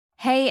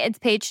Hey, it's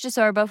Paige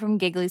DeSorbo from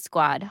Giggly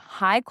Squad.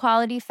 High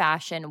quality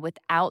fashion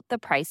without the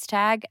price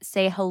tag.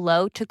 Say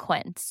hello to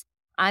Quince.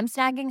 I'm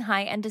snagging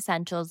high-end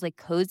essentials like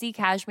cozy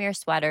cashmere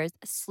sweaters,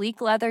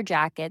 sleek leather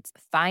jackets,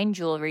 fine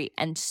jewelry,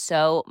 and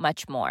so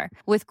much more.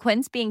 With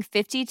Quince being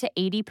 50 to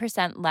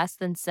 80% less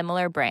than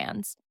similar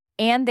brands.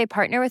 And they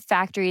partner with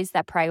factories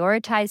that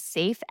prioritize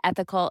safe,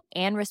 ethical,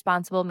 and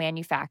responsible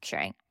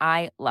manufacturing.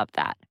 I love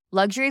that.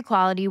 Luxury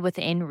quality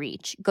within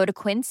reach. Go to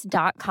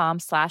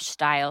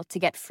quince.com/style to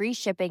get free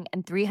shipping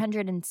and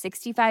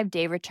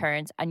 365-day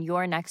returns on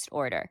your next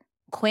order.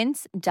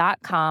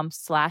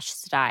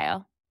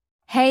 Quince.com/style.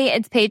 Hey,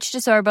 it's Paige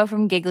DeSorbo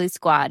from Giggly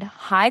Squad.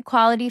 High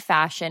quality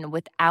fashion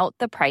without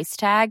the price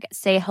tag.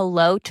 Say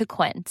hello to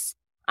Quince.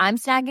 I'm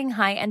snagging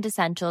high-end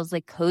essentials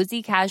like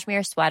cozy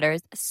cashmere sweaters,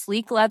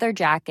 sleek leather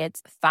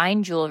jackets,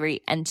 fine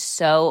jewelry, and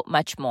so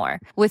much more.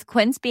 With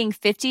Quince being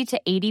 50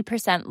 to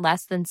 80%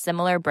 less than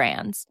similar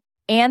brands.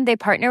 And they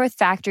partner with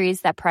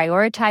factories that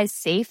prioritize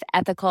safe,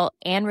 ethical,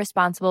 and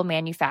responsible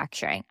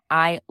manufacturing.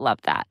 I love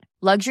that.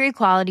 Luxury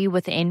quality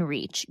within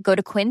reach. Go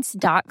to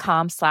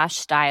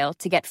quince.com/style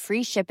to get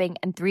free shipping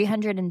and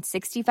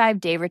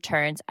 365-day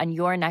returns on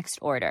your next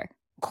order.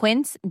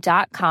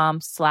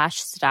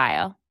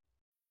 Quince.com/style.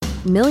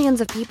 Millions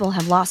of people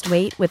have lost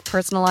weight with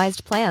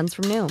personalized plans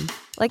from Noom.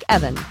 Like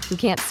Evan, who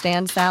can't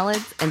stand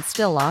salads and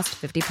still lost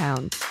 50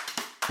 pounds.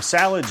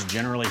 Salads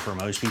generally for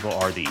most people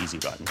are the easy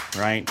button,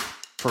 right?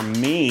 For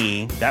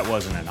me, that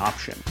wasn't an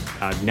option.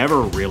 I never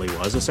really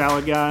was a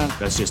salad guy.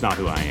 That's just not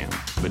who I am.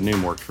 But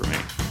Noom worked for me.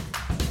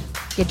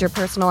 Get your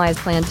personalized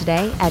plan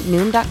today at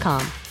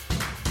Noom.com.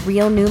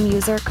 Real Noom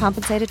user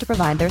compensated to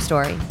provide their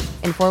story.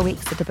 In 4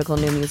 weeks, the typical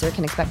Noom user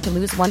can expect to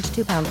lose 1 to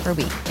 2 pounds per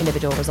week.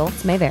 Individual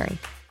results may vary.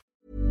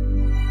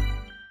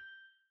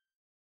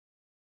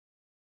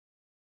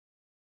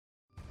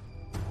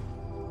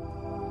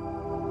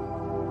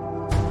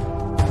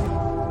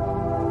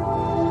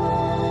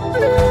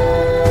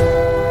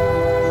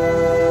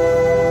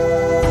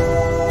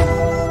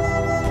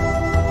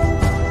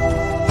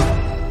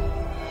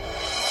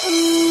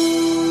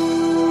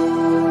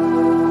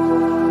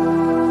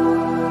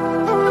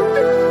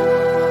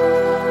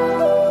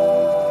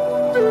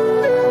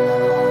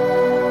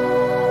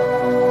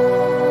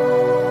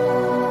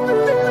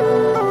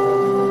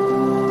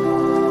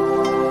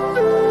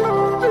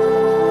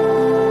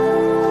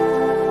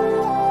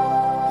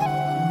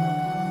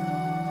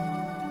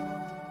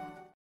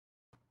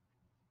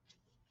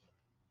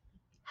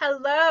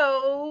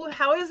 Hello,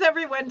 how is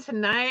everyone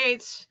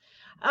tonight?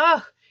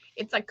 Oh,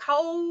 it's a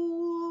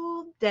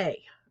cold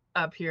day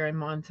up here in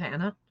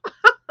Montana.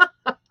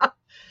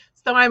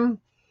 So I'm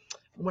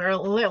wearing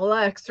a little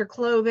extra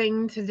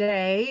clothing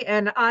today,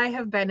 and I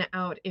have been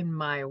out in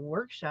my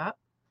workshop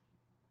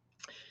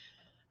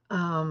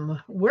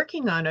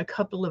working on a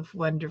couple of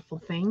wonderful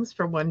things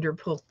for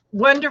wonderful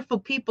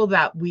people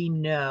that we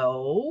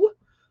know.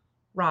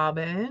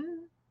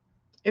 Robin,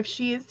 if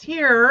she is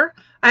here,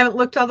 I haven't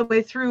looked all the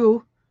way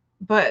through,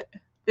 but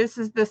this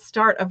is the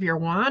start of your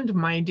wand,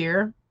 my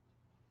dear.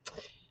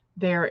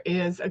 There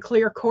is a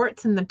clear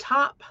quartz in the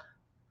top.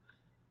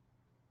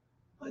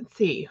 Let's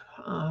see.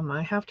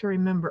 I have to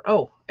remember.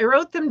 Oh, I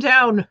wrote them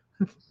down.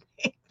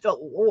 Thank the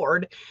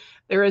Lord.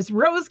 There is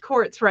rose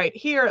quartz right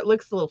here. It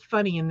looks a little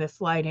funny in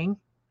this lighting.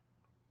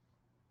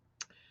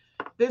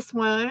 This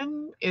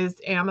one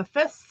is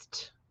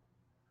amethyst.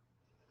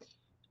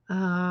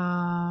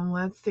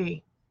 Let's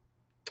see.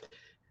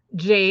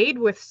 Jade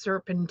with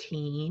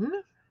serpentine.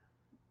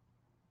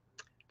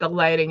 The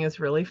lighting is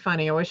really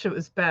funny. I wish it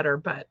was better,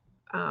 but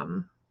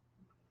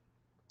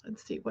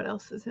let's see what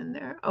else is in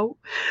there. Oh,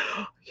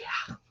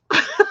 yeah.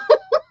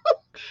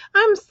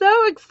 I'm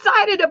so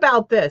excited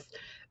about this.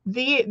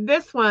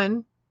 This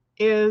one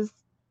is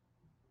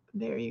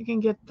there. You can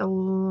get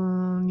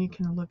you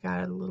can look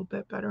at it a little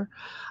bit better.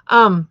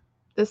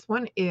 This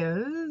one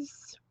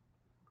is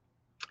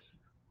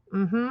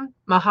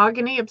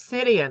mahogany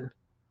obsidian.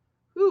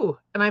 Ooh,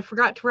 and I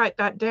forgot to write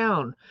that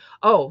down.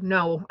 Oh,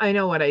 no, I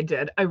know what I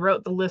did. I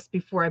wrote the list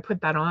before I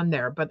put that on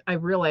there, but I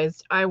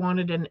realized I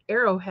wanted an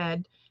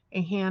arrowhead,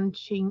 a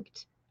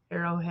hand-chinked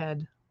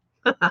arrowhead.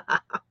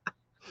 I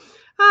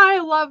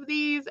love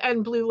these,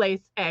 and blue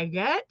lace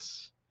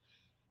agate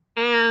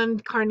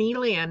and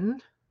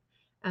carnelian.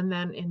 And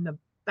then in the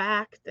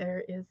back,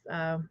 there is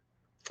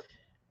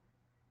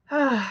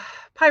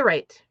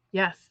pyrite.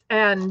 Yes,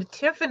 and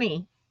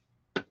Tiffany.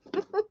 I'm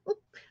so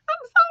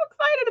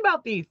excited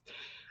about these.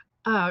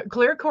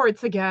 Clear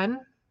quartz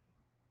again.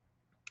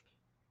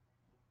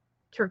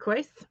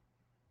 Turquoise.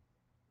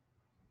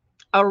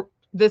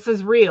 This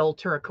is real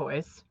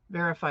turquoise,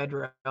 verified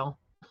real.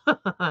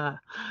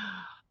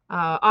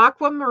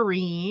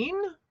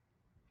 Aquamarine,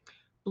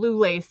 blue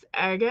lace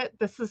agate.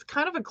 This is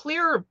kind of a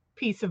clear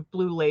piece of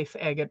blue lace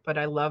agate, but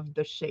I love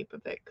the shape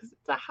of it because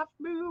it's a half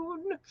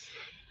moon.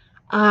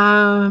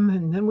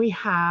 And then we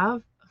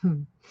have,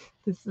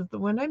 this is the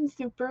one I'm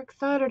super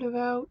excited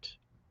about.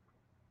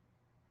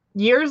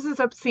 Yours is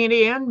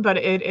obsidian, but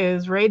it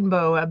is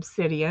rainbow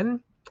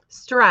obsidian,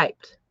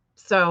 striped.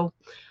 So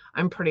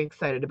I'm pretty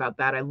excited about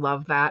that. I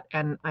love that.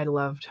 And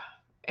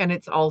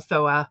it's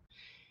also a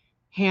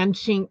hand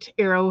chinked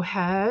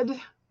arrowhead.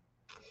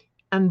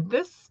 And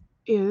this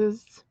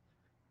is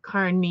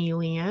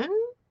carnelian.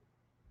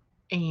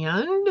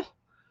 And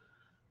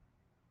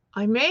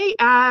I may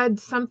add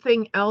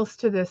something else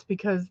to this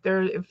because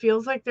it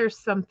feels like there's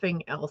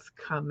something else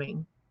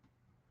coming.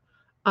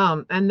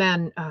 And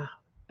then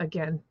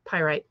again,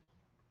 pyrite.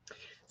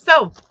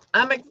 So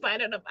I'm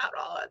excited about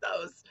all of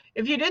those.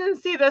 If you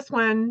didn't see this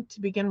one to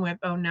begin with,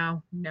 oh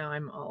no, now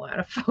I'm all out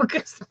of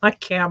focus. My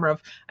camera,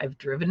 I've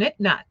driven it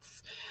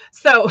nuts.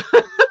 So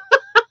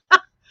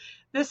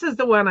this is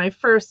the one I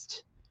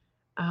first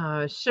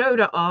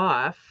showed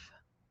off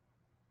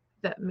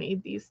that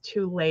made these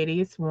two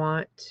ladies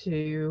want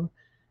to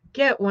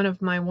get one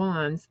of my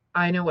wands.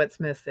 I know what's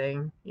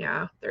missing.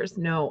 Yeah, there's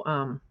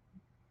no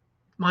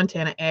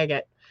Montana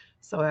agate.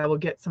 So I will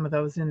get some of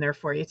those in there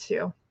for you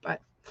too.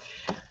 But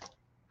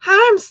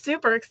I'm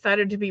super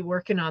excited to be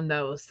working on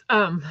those.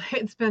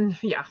 It's been,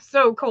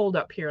 so cold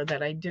up here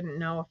that I didn't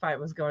know if I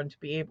was going to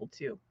be able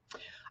to.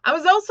 I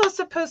was also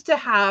supposed to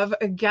have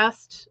a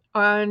guest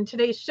on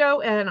today's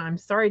show, and I'm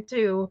sorry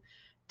to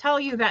tell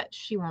you that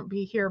she won't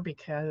be here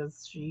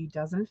because she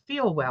doesn't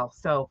feel well.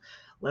 So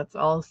let's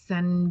all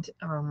send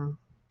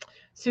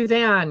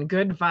Suzanne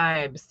good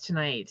vibes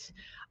tonight.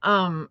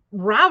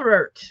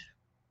 Robert,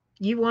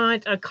 you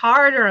want a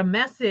card or a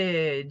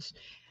message?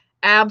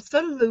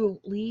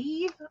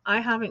 Absolutely.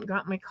 I haven't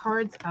got my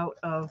cards out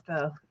of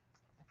the...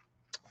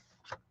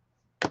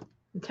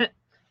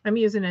 I'm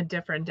using a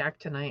different deck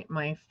tonight.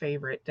 My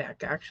favorite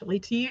deck, actually,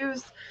 to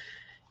use.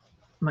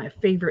 My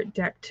favorite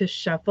deck to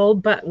shuffle.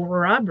 But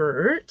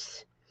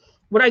Robert,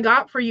 what I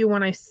got for you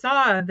when I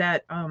saw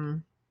that,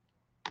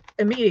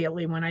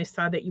 immediately when I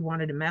saw that you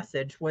wanted a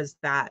message was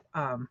that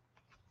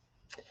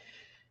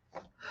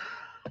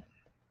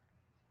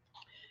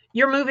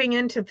you're moving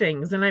into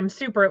things, and I'm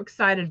super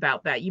excited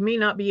about that. You may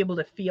not be able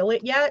to feel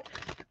it yet,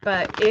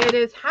 but it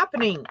is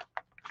happening.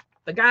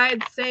 The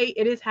guides say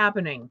it is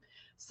happening.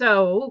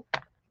 So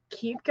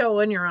keep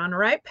going. You're on the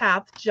right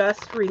path.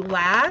 Just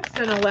relax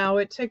and allow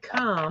it to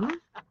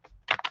come.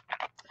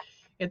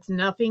 It's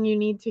nothing you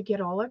need to get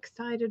all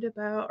excited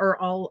about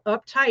or all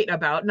uptight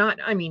about.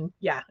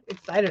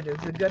 Excited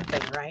is a good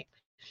thing, right?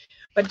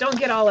 But don't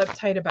get all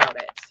uptight about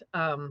it.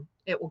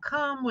 It will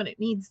come when it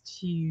needs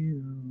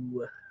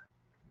to.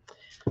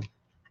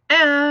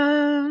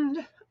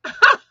 And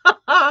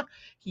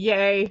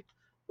yay.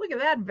 Look at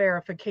that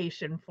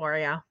verification for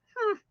you.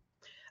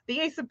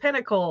 The Ace of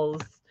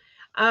Pentacles.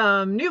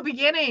 New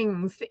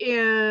beginnings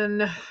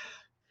in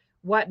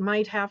what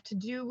might have to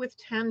do with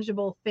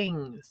tangible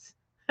things.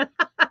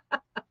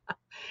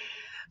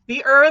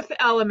 The earth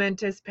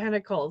element is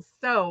pentacles.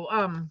 So,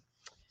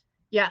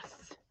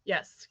 yes.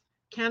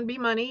 Can be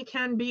money,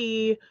 can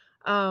be,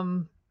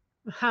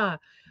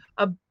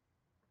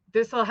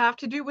 this will have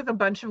to do with a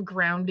bunch of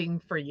grounding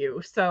for you.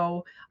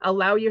 So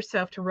allow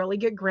yourself to really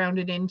get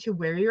grounded into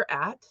where you're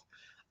at.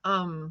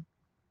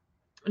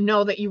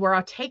 Know that you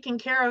are taken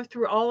care of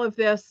through all of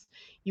this.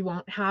 You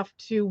won't have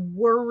to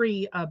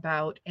worry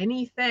about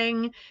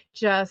anything.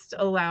 Just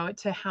allow it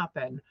to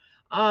happen.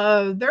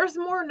 There's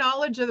more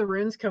knowledge of the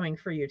runes coming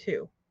for you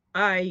too.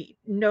 I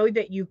know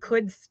that you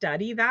could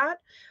study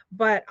that,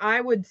 but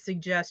I would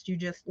suggest you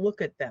just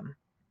look at them.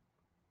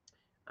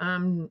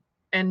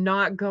 And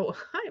not go,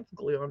 I have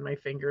glue on my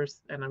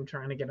fingers and I'm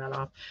trying to get that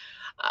off.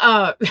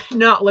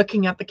 Not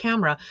looking at the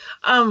camera.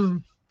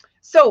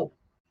 So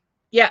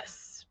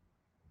yes.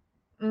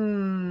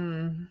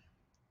 More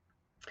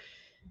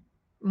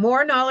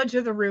knowledge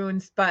of the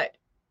runes, but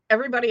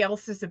everybody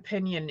else's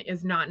opinion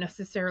is not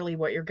necessarily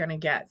what you're going to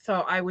get.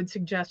 So I would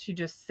suggest you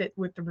just sit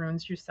with the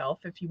runes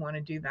yourself if you want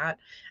to do that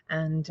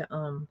and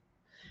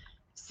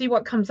see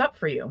what comes up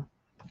for you.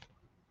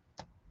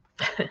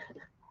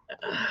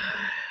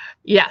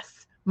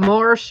 Yes,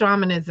 more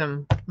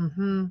shamanism.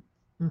 Do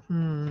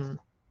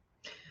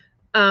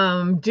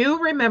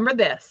remember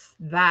this,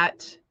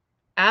 that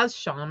as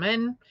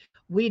shaman,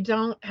 we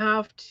don't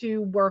have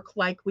to work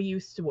like we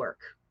used to work.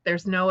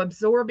 There's no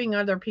absorbing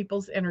other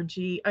people's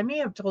energy. I may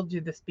have told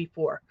you this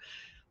before,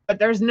 but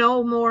there's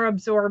no more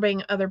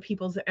absorbing other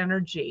people's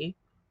energy.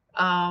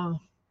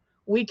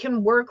 We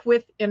can work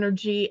with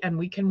energy and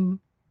we can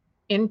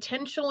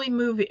intentionally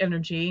move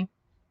energy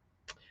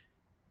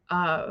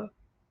by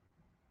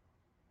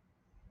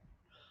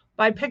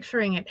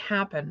picturing it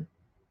happen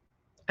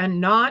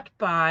and not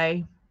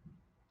by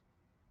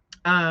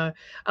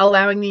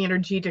allowing the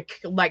energy to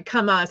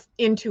come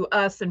into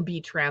us and be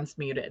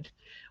transmuted.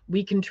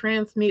 We can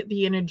transmute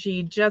the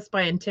energy just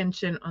by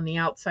intention on the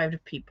outside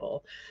of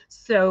people.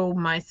 So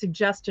my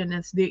suggestion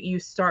is that you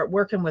start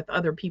working with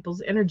other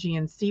people's energy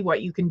and see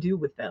what you can do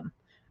with them.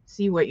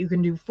 See what you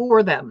can do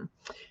for them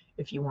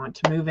if you want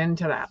to move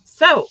into that.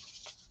 So,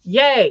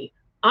 yay.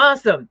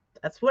 Awesome.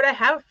 That's what I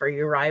have for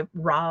you,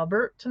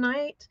 Robert,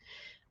 tonight.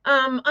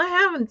 I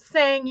haven't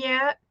sang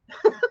yet.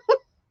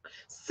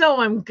 So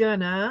I'm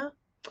gonna.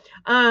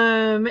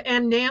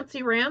 And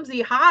Nancy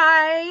Ramsey,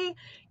 hi.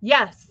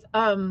 Yes.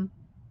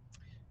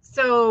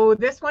 So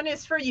this one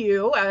is for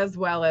you, as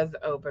well as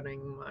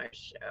opening my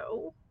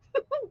show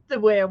the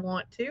way I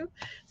want to.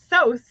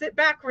 So sit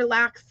back,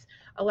 relax,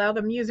 allow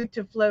the music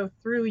to flow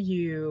through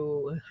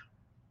you,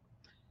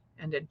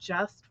 and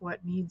adjust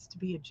what needs to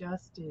be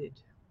adjusted.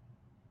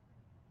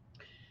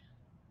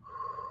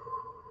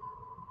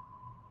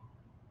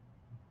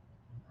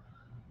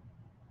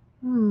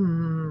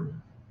 Hmm.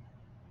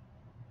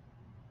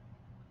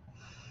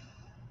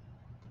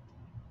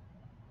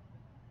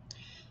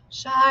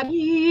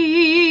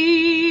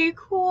 Shari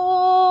Kororum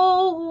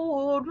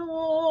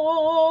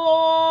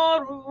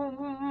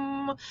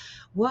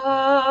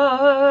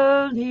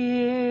Wale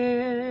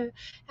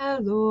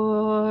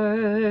Eloi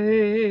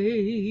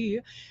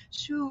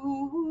Shuri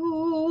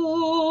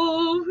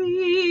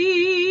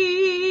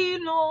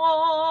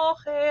no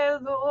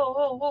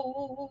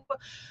Helo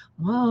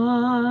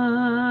Manwoko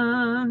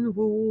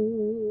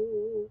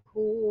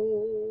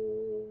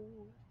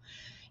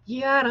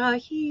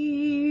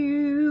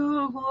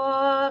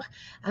Yarahilvach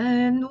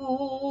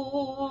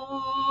Anorum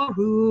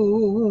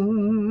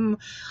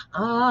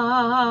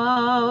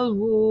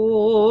Aloshenu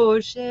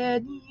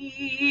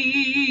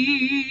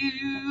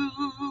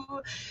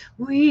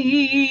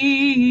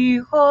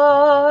Viha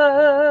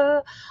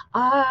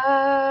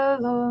Alamur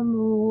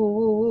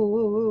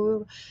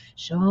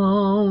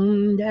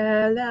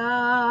Shandala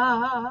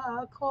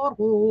Koro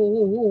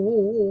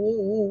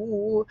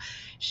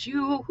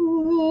Shuli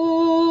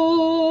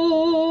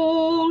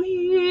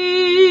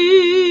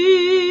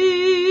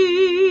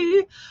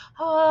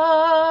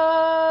Hallelujah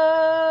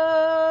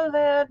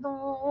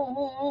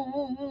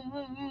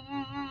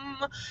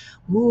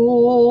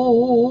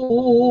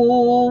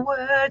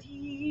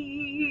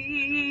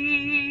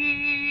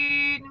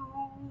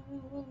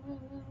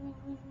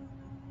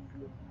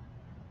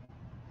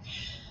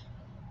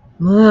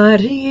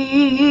Mario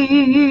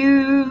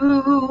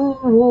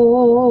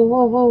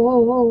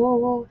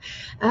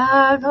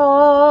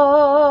Adonanum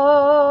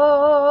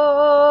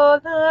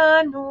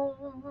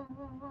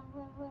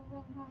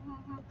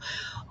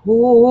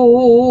Holo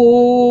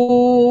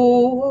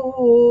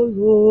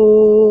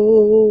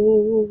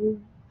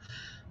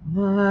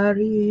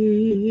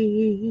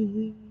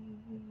Marie.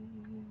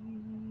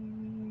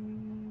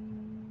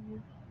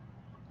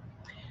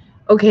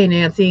 Okay,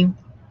 Nancy.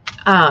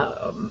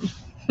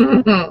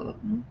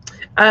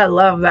 I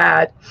love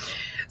that.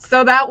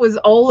 So that was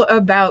all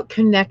about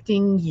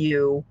connecting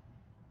you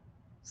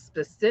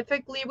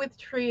specifically with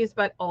trees,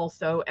 but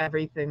also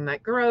everything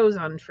that grows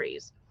on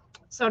trees.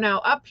 So now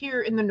up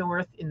here in the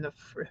north, in the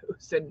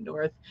frozen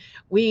north,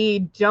 we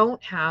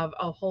don't have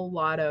a whole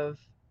lot of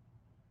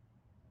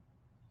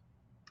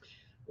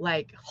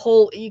like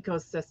whole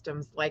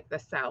ecosystems like the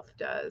south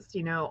does.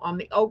 You know, on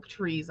the oak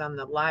trees, on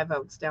the live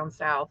oaks down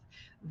south,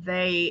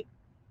 they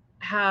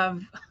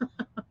have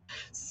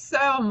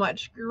so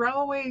much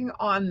growing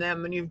on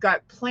them, and you've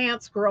got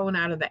plants growing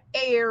out of the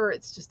air.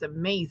 It's just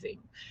amazing.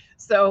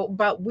 So,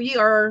 but we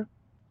are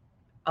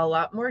a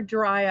lot more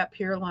dry up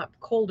here, a lot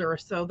colder,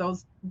 so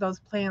those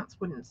plants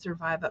wouldn't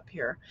survive up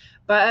here.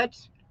 But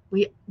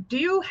we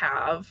do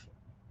have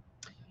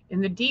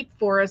in the deep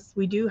forests,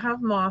 we do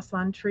have moss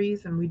on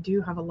trees, and we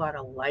do have a lot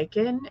of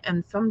lichen,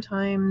 and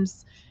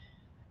sometimes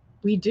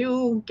we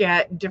do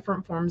get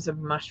different forms of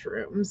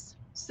mushrooms.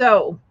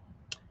 So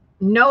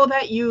know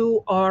that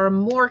you are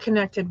more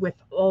connected with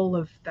all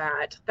of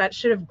that. That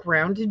should have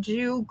grounded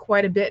you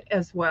quite a bit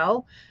as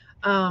well.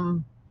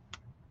 Um,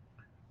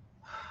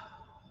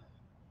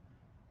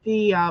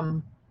 the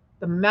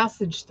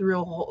message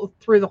through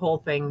the whole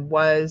thing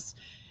was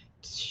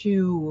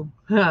to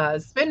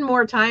spend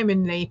more time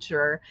in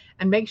nature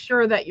and make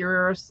sure that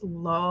you're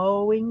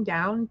slowing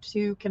down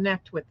to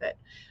connect with it.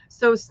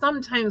 So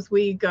sometimes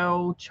we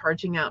go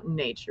charging out in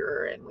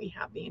nature and we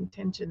have the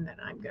intention that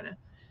I'm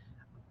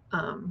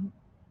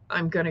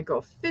gonna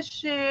go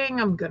fishing,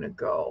 I'm gonna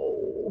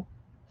go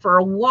for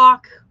a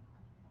walk,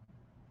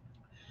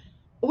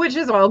 which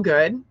is all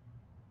good.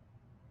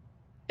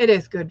 It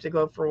is good to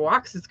go for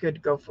walks, it's good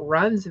to go for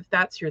runs if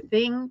that's your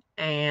thing.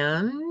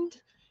 And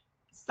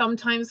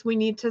sometimes we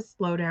need to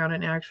slow down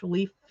and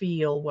actually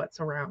feel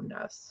what's around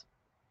us.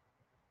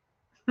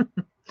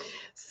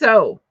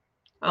 So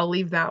I'll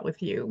leave that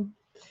with you.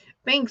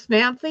 Thanks,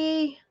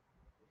 Nancy.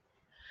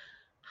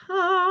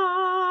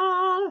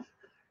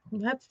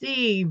 Let's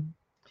see.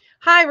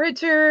 Hi,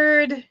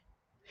 Richard.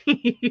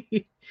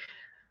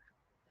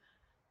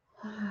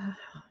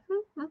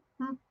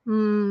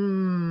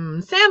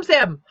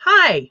 Sam,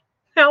 hi.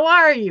 How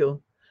are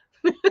you?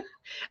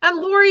 And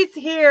Lori's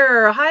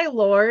here. Hi,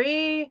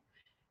 Lori.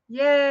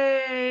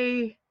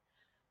 Yay.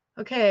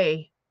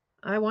 Okay.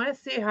 I want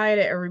to say hi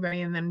to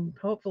everybody and then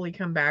hopefully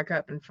come back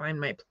up and find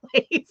my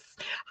place.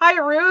 Hi,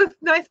 Ruth.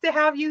 Nice to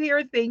have you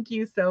here. Thank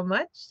you so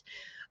much.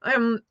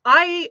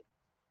 I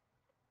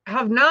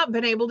have not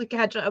been able to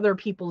catch other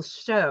people's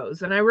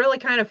shows, and I really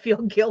kind of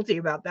feel guilty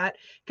about that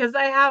because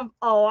I have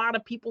a lot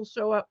of people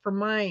show up for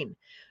mine.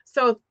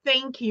 So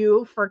thank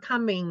you for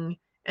coming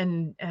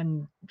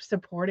and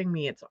supporting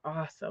me. It's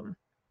awesome.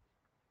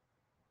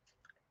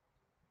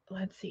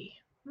 Let's see.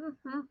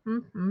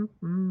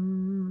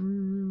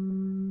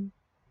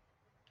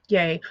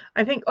 Yay.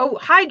 I think, oh,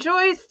 hi,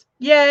 Joyce.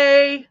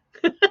 Yay.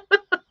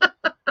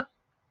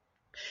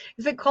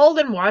 Is it cold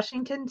in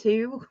Washington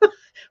too?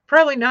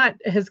 Probably not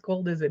as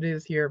cold as it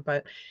is here,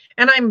 but,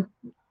 and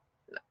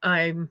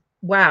I'm,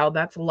 wow,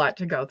 that's a lot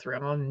to go through.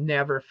 I'll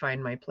never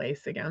find my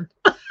place again.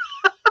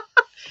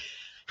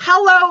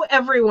 Hello,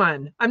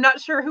 everyone. I'm not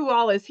sure who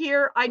all is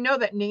here. I know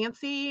that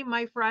Nancy,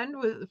 my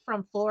friend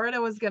from Florida,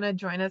 was going to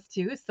join us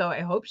too. So I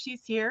hope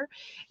she's here.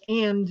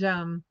 And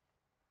I'm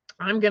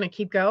going to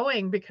keep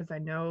going because I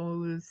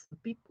know some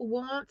people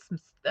want some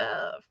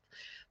stuff.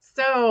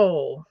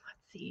 So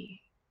let's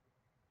see.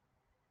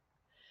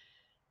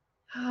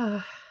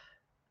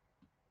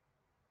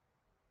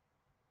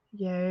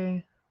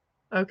 Yay.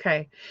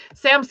 Okay.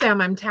 Sam,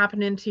 I'm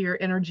tapping into your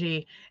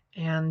energy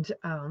and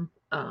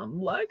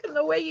liking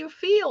the way you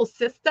feel,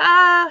 sister.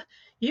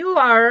 You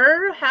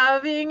are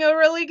having a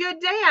really good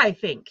day, I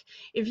think.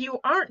 If you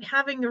aren't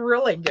having a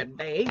really good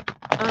day,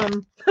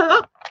 because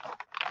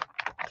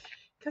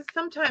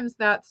sometimes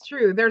that's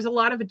true. There's a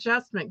lot of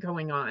adjustment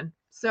going on.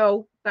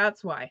 So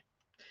that's why.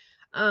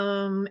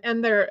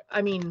 And there,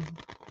 I mean,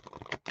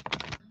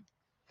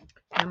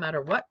 no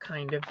matter what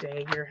kind of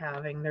day you're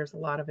having, there's a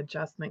lot of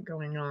adjustment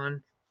going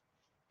on.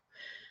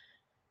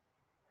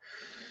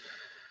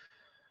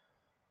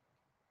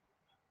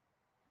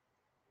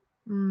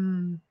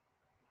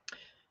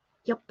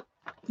 Yep.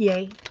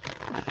 Yay.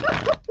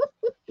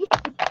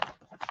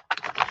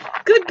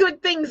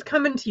 Good things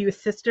coming to you,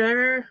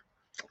 sister.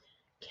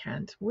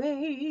 Can't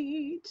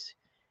wait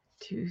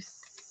to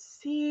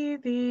see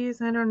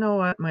these. I don't know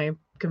what my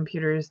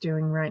computer is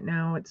doing right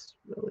now. It's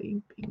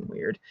really being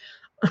weird.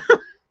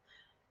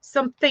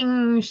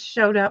 Something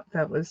showed up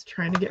that was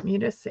trying to get me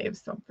to save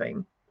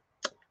something.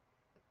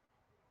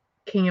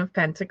 King of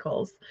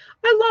Pentacles.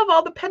 I love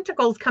all the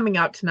pentacles coming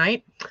out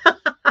tonight.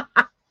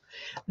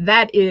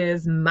 That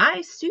is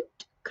my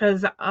suit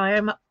because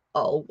I'm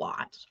a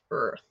lot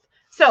Earth.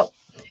 So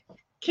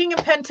King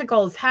of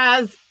Pentacles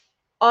has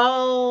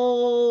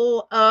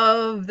all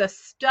of the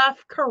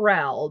stuff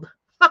corralled.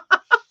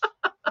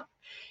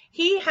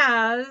 He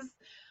has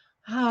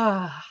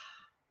all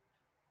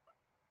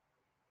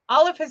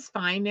of his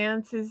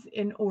finances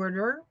in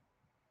order.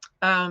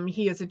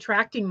 He is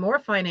attracting more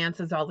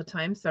finances all the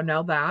time, so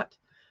know that.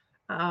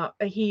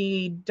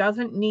 He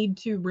doesn't need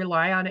to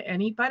rely on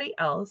anybody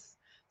else,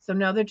 so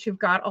know that you've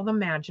got all the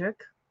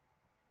magic.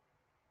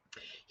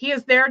 He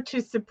is there to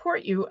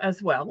support you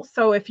as well,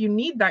 so if you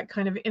need that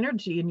kind of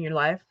energy in your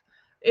life,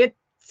 it's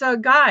a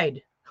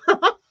guide.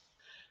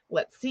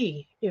 Let's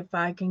see if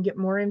I can get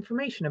more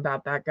information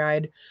about that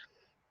guide.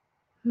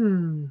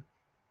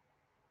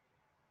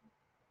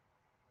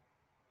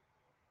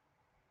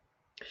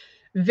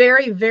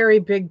 Very, very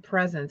big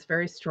presence,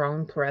 very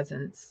strong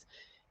presence.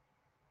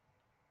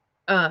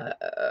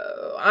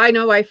 I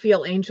know I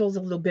feel angels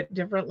a little bit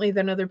differently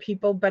than other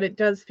people, but it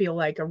does feel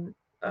like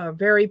a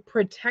very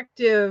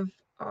protective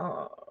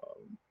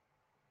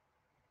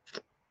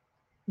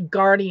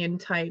guardian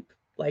type,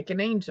 like an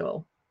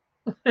angel.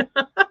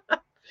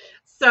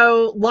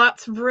 So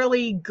lots of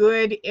really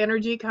good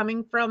energy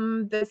coming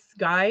from this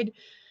guide.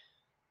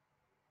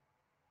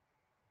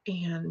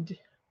 And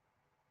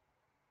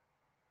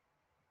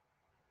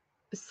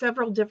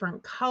several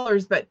different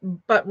colors,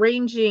 but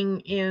ranging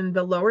in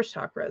the lower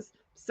chakras.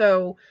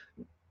 So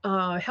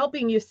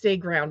helping you stay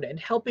grounded,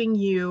 helping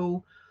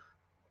you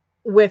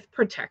with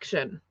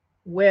protection,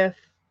 with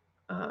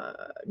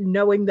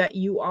knowing that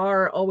you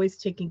are always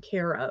taken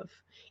care of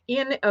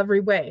in every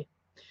way.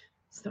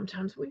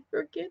 Sometimes we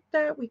forget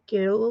that. We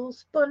get a little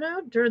spun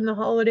out during the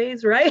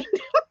holidays, right?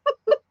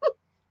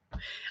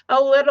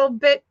 A little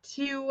bit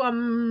too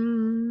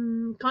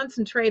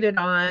concentrated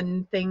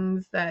on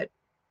things that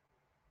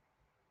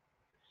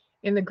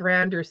in the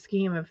grander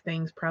scheme of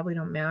things probably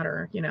don't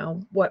matter. You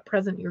know, what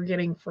present you're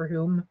getting for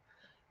whom,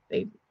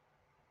 they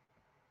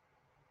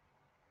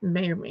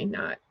may or may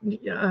not.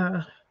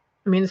 I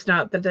mean, it's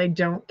not that they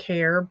don't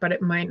care, but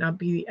it might not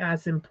be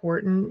as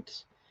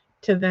important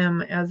to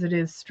them as it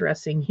is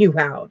stressing you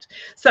out.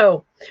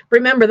 So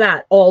remember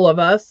that, all of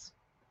us,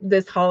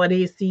 this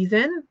holiday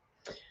season.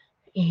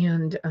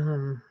 And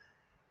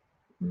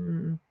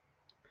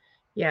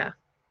yeah.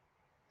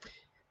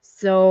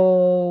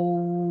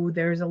 So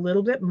there's a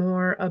little bit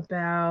more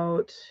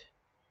about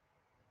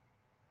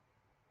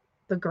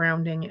the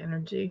grounding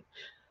energy.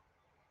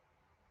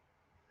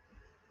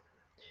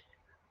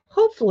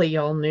 Hopefully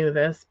y'all knew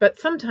this, but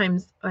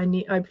sometimes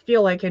I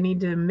feel like I need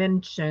to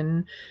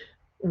mention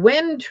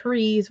when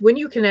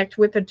you connect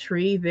with a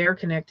tree, they're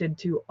connected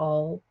to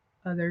all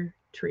other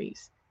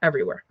trees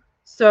everywhere.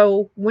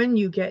 So when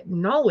you get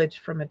knowledge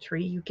from a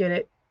tree, you get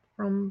it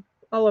from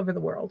all over the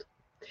world.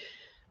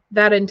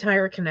 That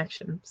entire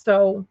connection.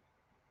 So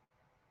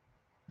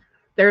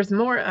there's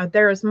more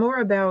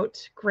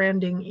about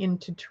grounding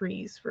into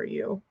trees for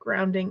you,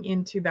 grounding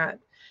into that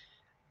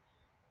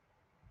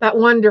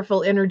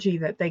wonderful energy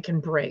that they can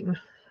bring,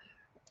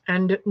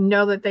 and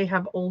know that they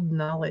have old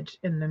knowledge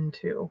in them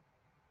too.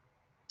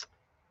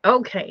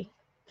 Okay,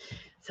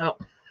 So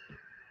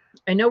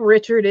I know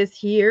Richard is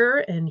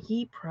here and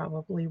he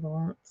probably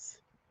wants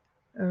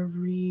a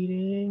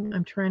reading.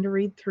 I'm trying to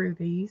read through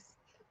these.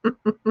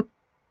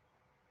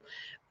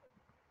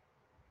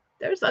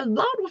 There's a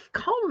lot of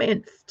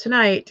comments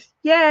tonight.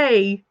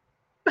 Yay.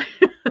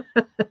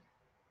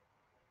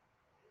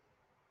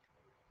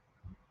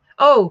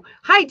 Oh,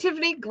 hi,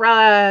 Tiffany.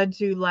 Glad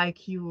you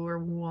like your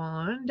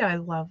wand. I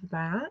love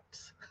that.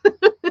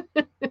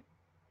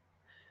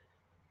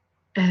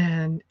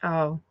 And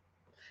oh,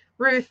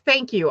 Ruth,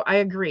 thank you. I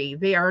agree.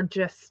 They are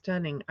just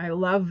stunning. I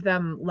love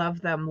them,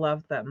 love them,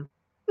 love them.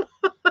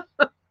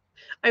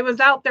 I was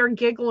out there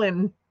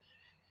giggling,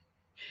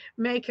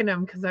 making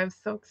them because I was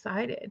so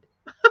excited.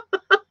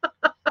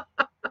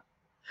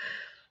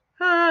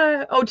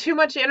 Oh, too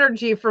much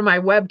energy for my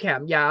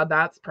webcam. Yeah,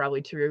 that's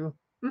probably true.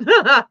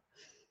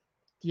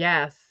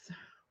 Yes.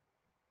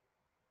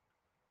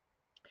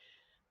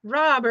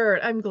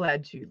 Robert, I'm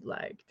glad you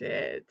liked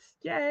it.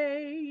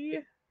 Yay.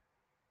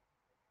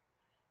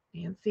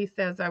 Nancy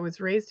says, I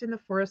was raised in the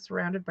forest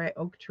surrounded by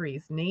oak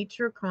trees.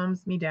 Nature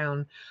calms me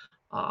down.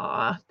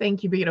 Aw,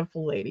 thank you,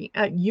 beautiful lady.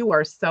 You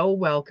are so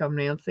welcome,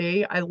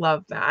 Nancy. I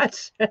love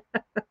that.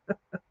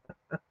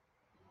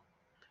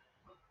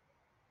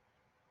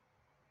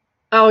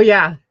 Oh,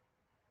 yeah.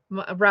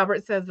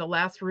 Robert says the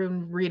last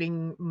room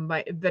reading,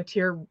 the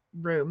tear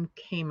room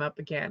came up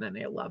again, and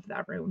I love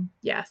that room.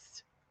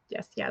 Yes,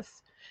 yes,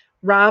 yes.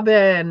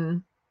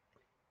 Robin,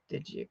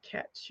 did you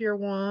catch your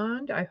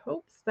wand? I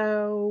hope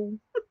so.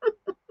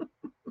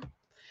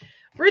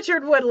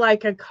 Richard would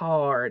like a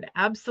card.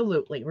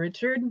 Absolutely,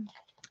 Richard.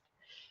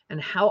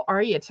 And how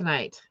are you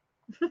tonight?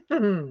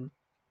 Good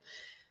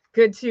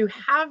to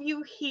have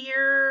you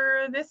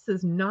here. This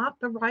is not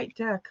the right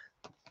deck.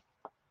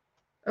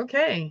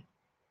 Okay.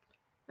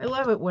 I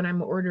love it when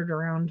I'm ordered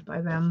around by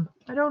them.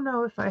 I don't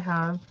know if I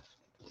have.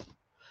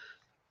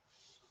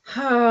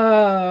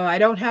 I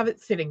don't have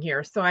it sitting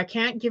here, so I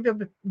can't give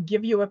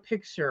you a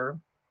picture.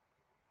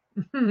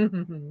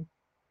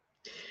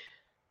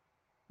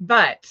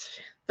 But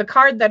the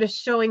card that is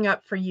showing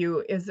up for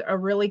you is a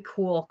really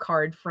cool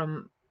card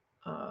from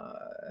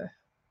I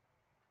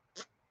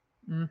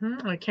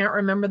can't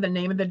remember the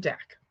name of the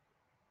deck.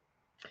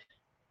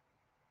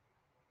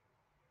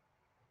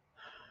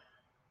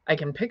 I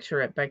can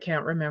picture it, but I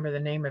can't remember the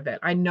name of it.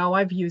 I know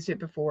I've used it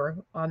before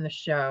on the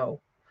show,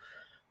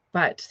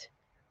 but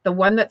the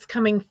one that's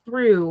coming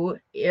through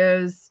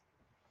is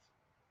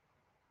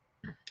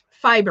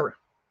fiber.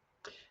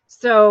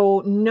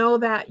 So know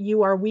that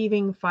you are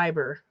weaving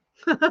fiber.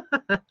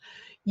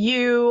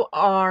 You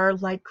are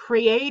like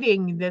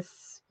creating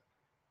this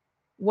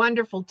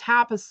wonderful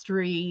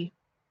tapestry.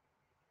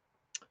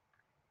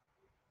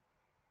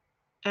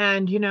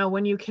 And, you know,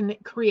 when you can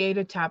create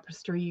a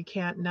tapestry, you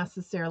can't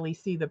necessarily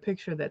see the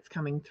picture that's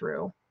coming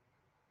through.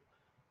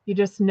 You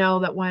just know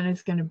that one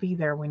is going to be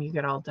there when you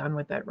get all done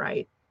with it,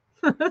 right?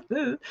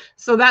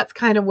 So that's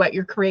kind of what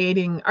you're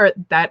creating, or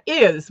that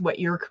is what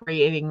you're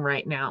creating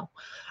right now.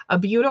 A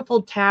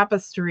beautiful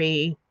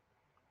tapestry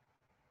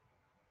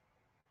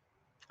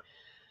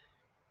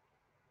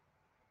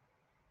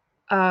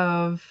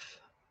of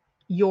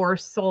your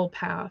soul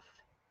path.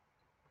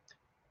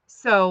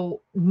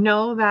 So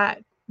know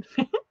that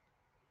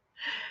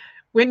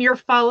when you're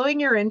following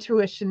your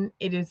intuition,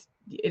 it is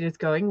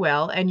going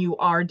well, and you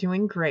are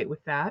doing great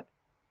with that.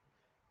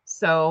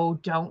 So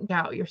don't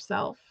doubt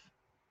yourself.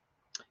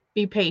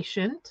 Be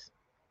patient.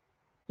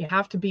 You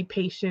have to be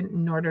patient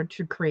in order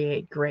to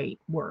create great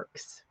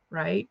works,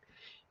 right?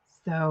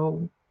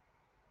 So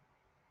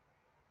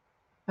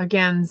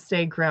again,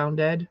 stay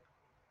grounded.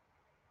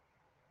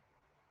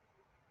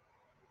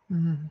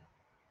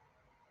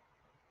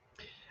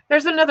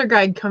 There's another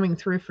guide coming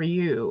through for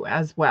you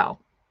as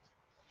well.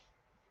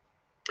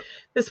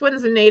 This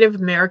one's a Native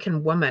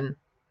American woman.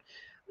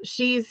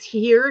 She's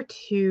here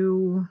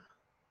to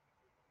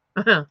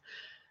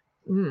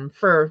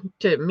for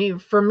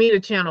me to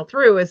channel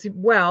through as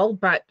well,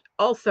 but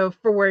also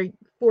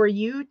for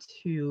you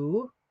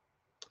to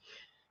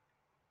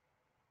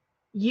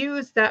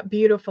use that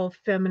beautiful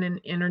feminine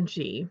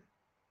energy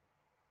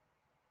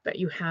that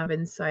you have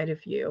inside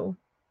of you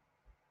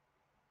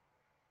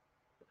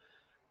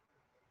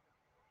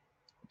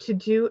to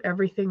do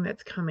everything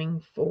that's coming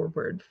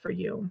forward for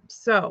you.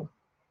 So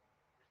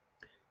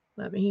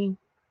let me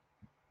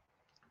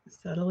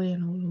settle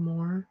in a little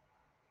more.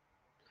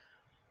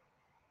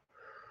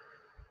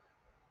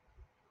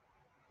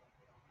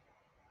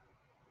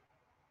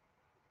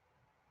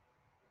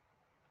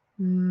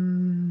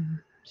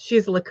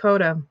 She's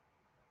Lakota.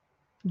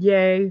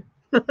 Yay.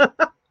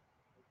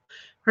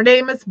 Her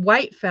name is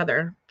White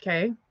Feather.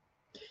 Okay.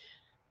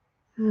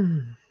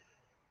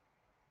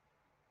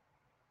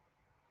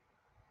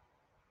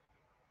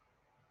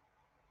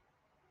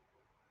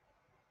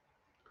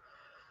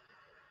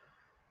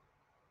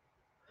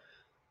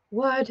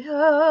 What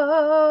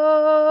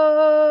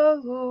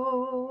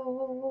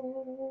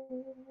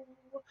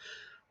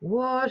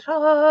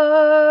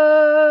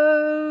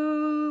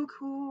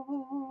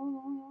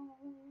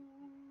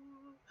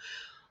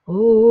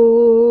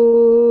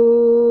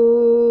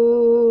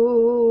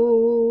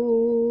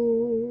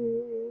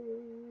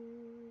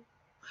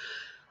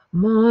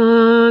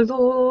my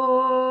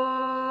Lord,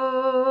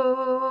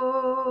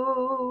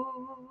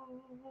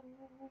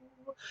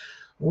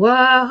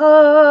 while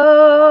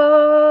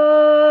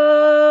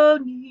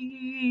ye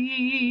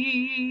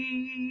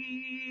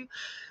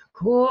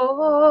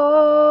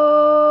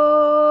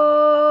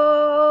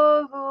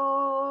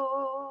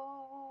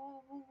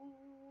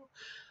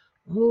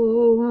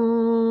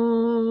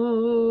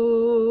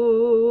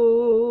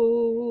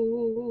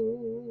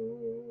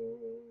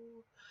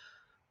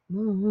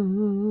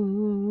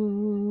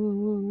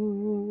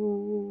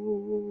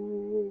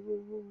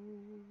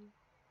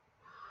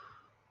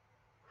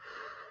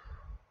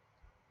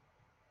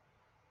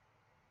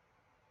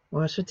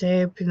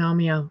Washate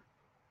Pinamia.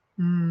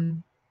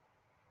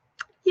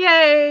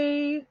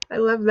 Yay! I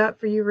love that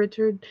for you,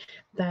 Richard.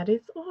 That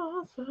is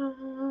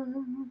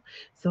awesome.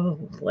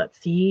 So let's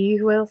see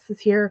who else is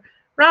here.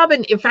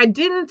 Robin, if I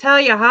didn't tell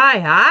you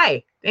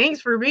hi. Thanks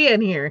for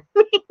being here.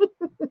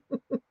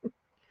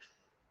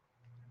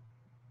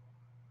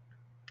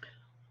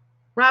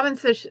 Robin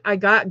says, I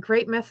got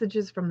great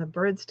messages from the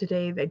birds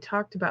today. They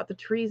talked about the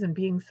trees and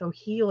being so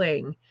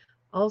healing.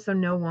 Also,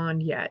 no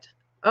wand yet.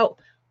 Oh,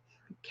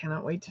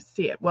 cannot wait to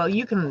see it. Well,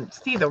 you can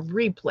see the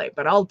replay,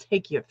 but I'll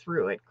take you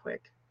through it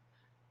quick.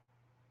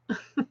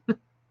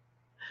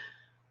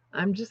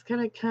 I'm just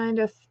going to kind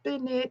of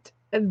spin it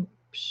and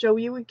show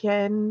you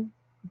again,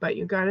 but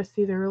you got to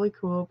see the really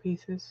cool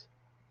pieces.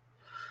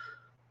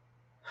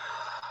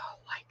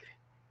 Like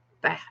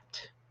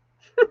that.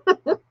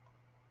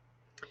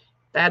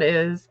 That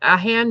is a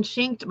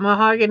hand-chinked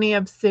mahogany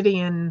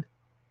obsidian.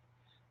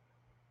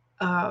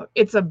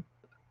 It's a...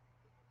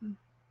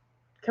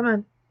 Come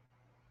on.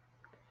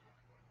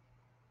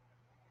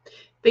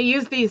 They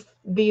use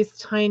these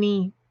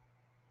tiny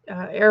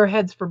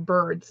arrowheads for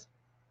birds.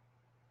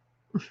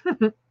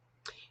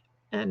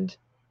 And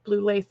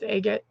blue lace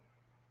agate.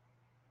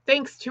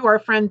 Thanks to our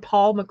friend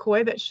Paul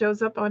McCoy that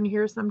shows up on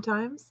here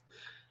sometimes.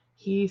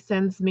 He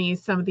sends me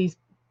some of these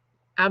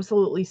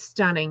absolutely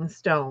stunning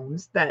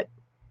stones that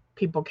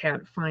people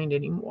can't find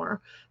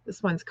anymore.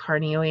 This one's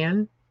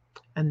carnelian,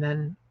 and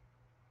then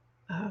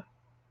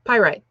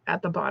pyrite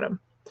at the bottom.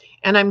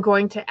 And I'm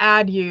going to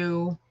add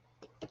you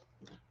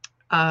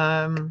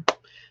a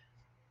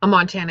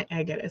Montana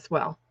agate as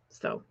well.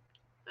 So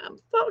I'm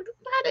so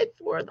excited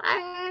for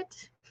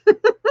that.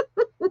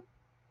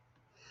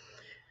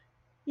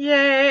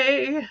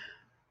 Yay.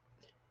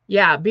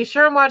 Yeah, be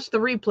sure and watch the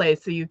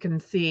replay so you can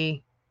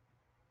see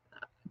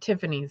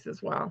Tiffany's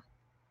as well.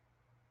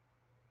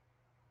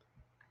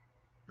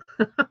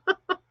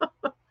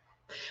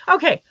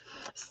 Okay,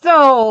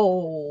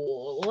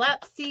 so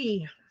let's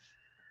see.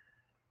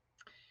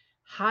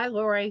 Hi,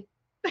 Lori.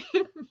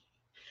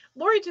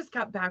 Lori just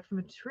got back from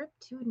a trip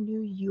to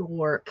New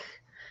York.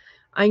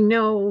 I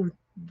know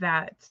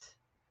that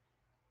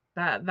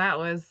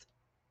was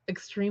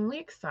extremely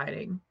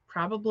exciting,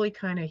 probably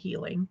kind of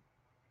healing.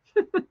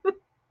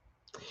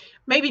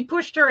 Maybe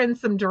pushed her in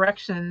some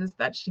directions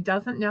that she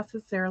doesn't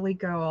necessarily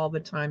go all the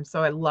time.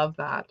 So I love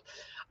that.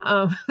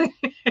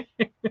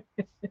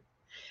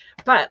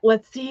 But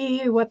let's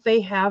see what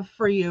they have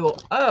for you.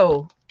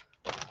 Oh,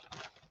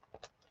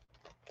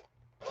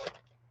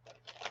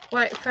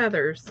 white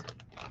feathers.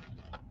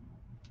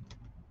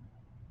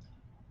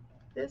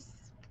 This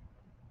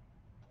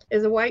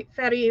is a white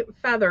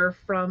feather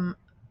from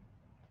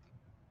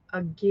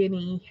a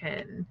guinea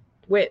hen,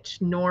 which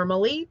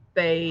normally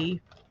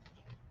they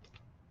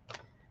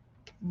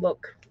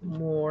look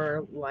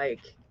more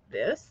like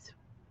this.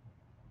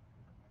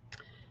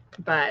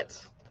 But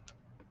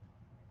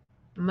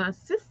my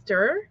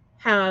sister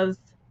has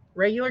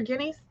regular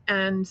guineas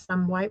and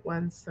some white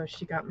ones, so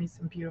she got me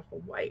some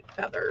beautiful white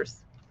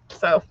feathers.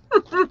 So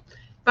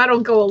that'll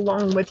go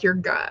along with your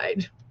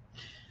guide,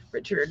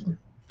 Richard.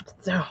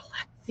 So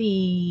let's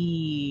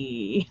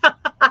see.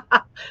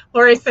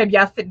 Lori said,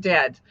 yes, it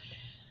did.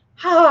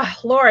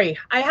 Lori,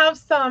 I have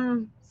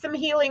some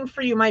healing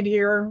for you, my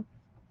dear.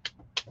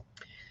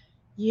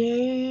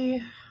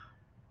 Yay.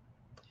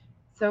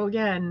 So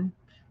again,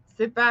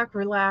 sit back,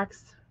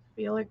 relax,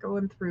 feel it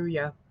going through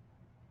you.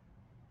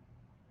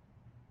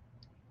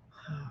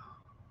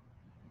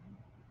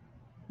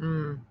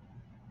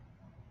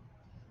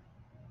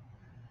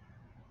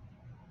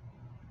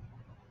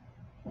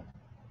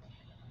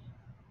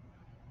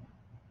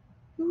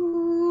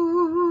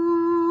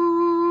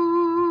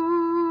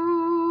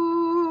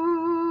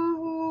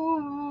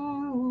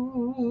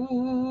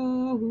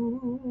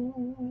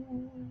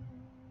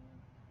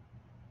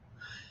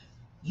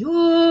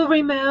 You'll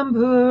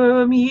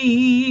remember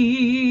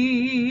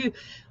me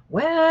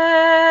when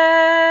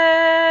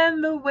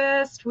the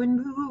west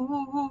wind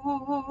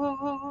moves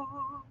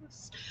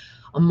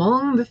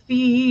among the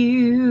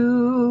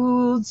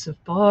fields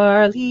of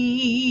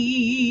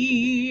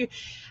barley,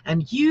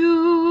 and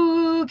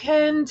you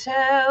can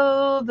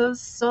tell the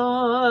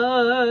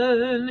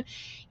sun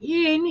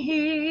in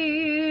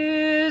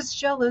his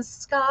jealous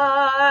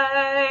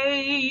sky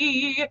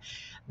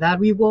that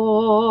we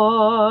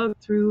walk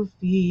through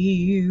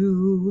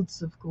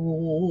fields of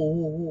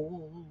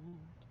gold.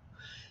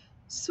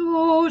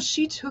 So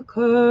she took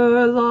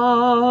her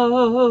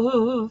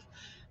love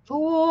for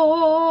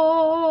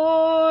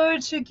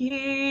to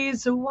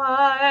gaze a while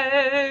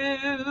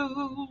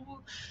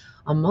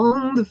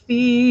among the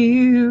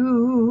fields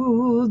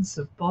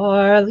of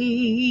barley.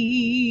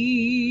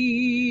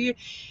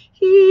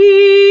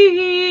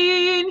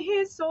 In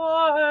his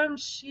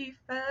arms she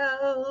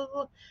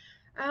fell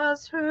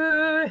as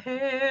her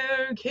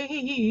hair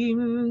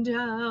came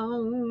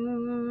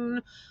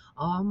down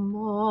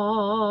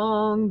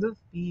among the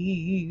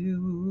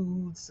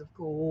fields of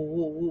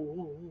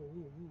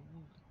gold.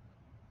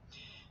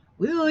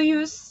 Will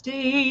you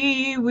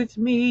stay with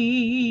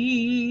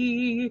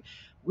me?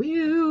 Will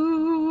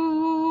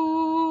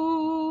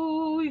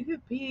you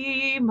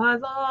be my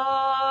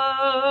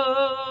love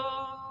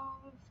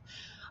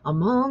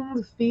among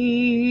the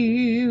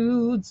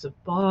fields of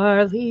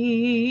barley?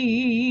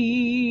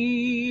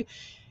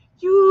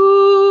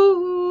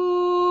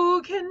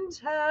 You can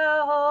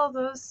tell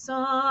the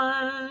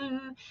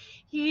sun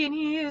in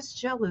his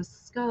jealous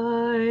sky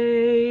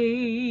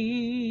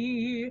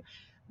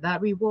that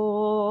we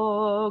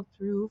walk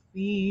through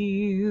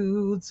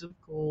fields of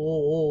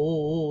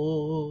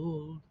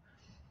gold.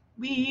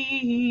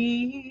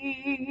 We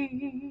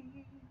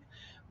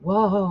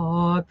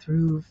walk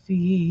through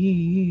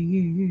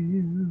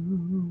fields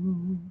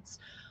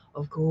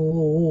of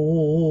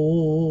gold.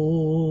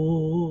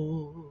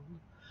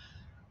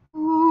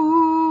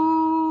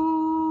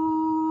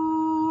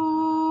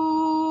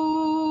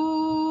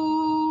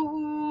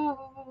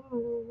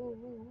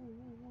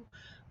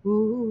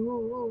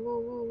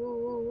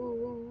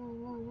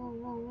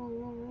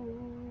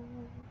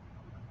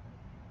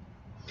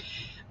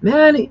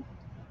 Many,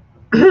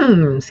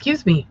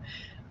 excuse me,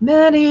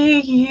 many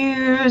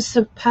years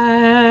have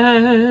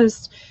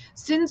passed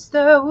since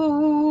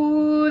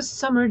those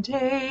summer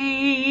days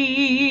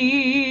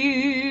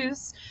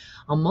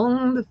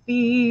among the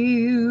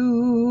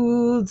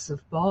fields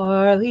of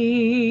barley.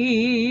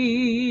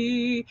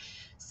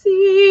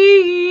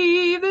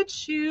 See the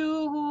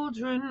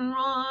children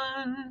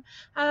run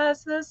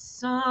as the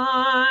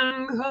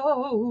sun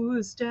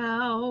goes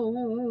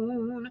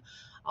down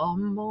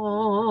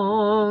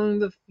among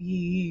the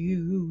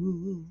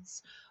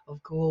fields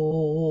of gold.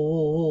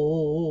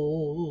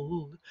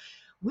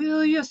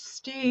 Will you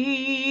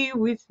stay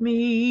with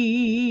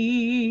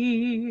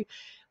me?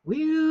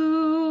 Will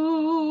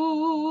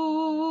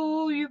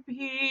you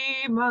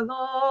be my love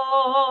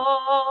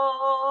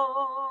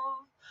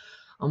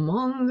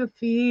among the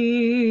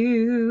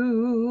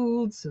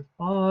fields of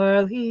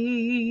barley?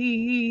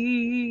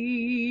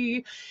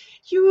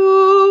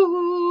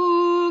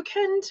 You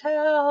can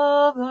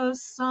tell the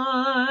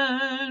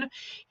sun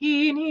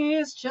in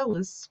his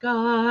jealous sky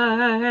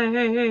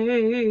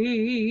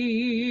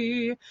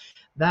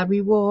that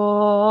we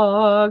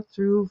walk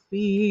through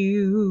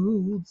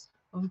fields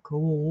of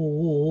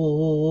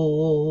gold.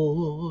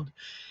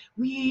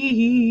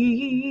 We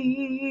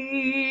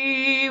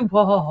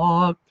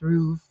walk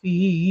through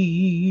fields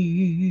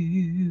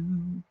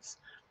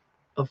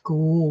of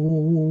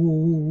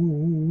gold.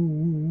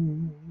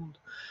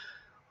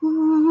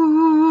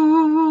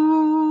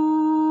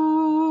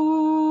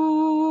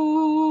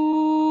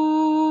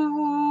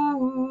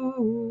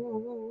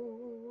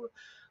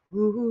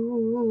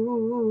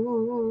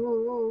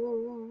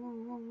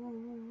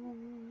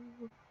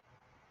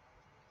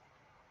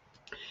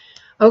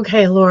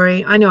 Okay,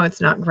 Lori, I know it's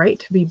not great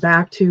to be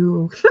back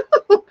to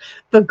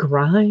the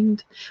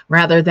grind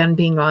rather than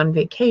being on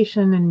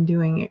vacation and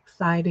doing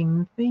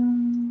exciting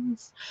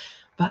things,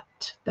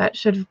 but that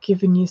should have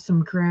given you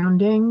some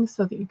grounding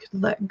so that you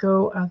could let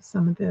go of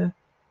some of the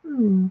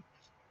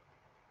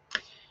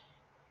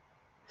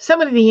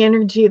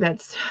energy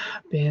that's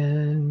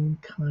been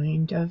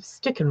kind of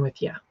sticking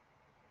with you.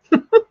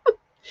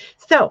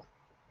 So,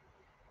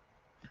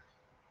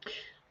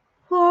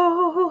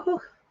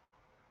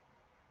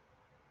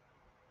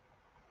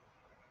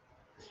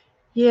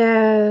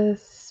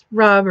 yes,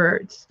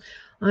 Robert.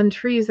 On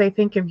trees, I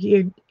think of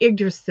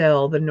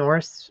Yggdrasil, the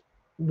Norse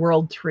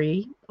world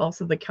tree.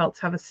 Also, the Celts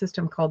have a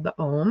system called the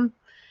Ohm,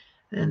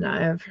 and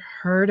I've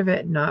heard of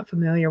it, not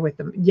familiar with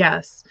them.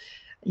 Yes,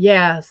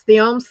 the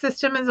Ohm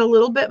system is a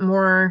little bit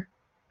more,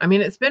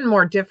 it's been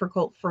more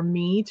difficult for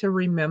me to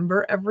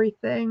remember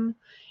everything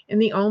in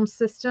the Ohm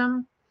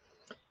system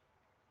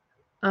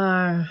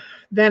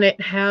than it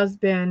has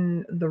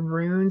been the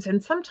runes.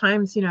 And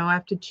sometimes, I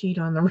have to cheat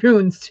on the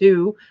runes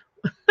too.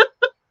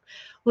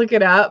 Look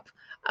it up.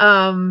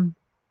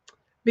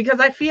 Because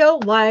I feel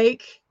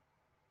like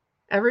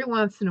every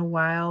once in a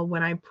while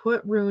when I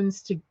put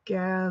runes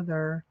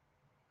together,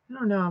 I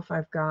don't know if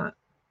I've got,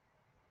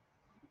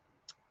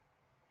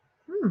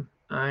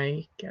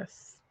 I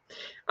guess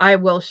I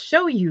will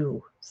show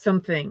you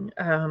something.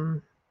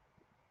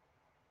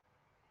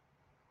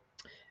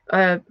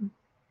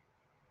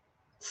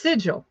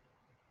 Sigil.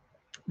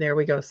 There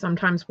we go.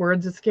 Sometimes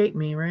words escape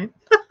me, right?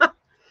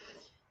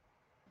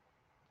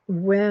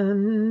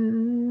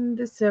 When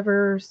this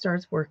ever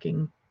starts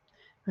working.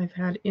 I've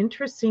had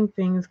interesting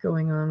things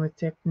going on with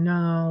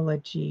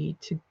technology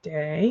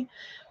today,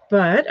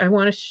 But I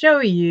want to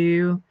show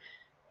you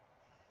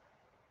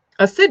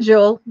a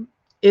sigil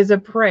is a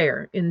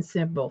prayer in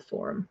symbol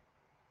form.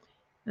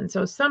 And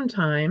so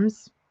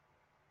sometimes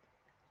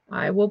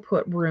I will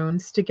put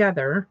runes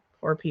together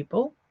for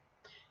people.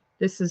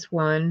 This is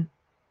one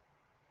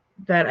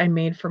that I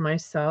made for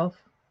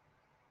myself.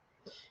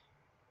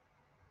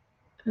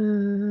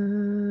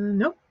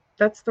 Nope,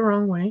 that's the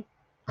wrong way.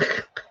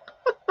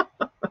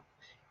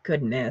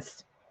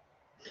 Goodness.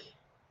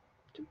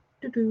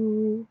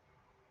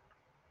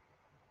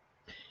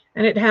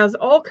 And it has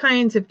all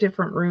kinds of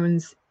different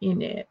runes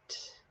in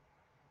it.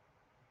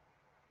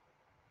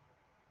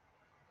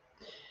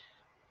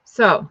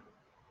 So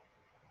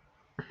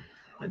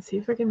let's see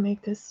if I can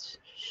make this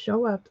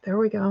show up. There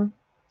we go.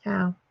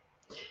 Yeah.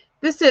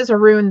 This is a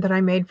rune that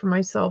I made for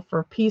myself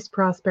for peace,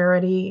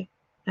 prosperity,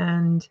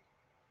 and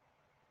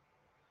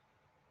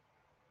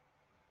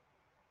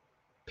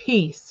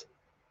peace.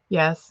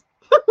 Yes.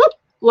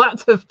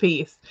 Lots of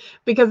peace.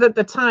 Because at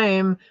the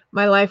time,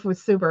 my life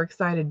was super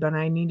excited, but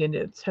I needed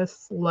it to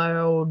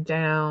slow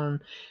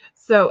down.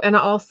 So, and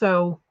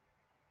also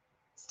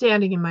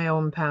standing in my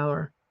own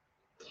power.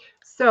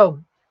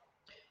 So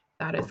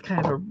that is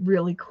kind of a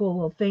really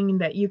cool thing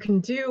that you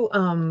can do.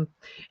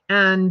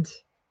 And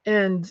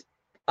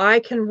I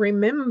can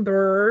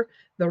remember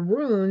the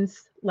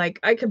runes, like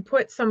I could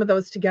put some of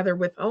those together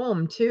with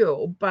Om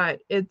too, but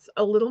it's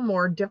a little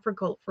more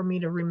difficult for me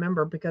to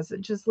remember because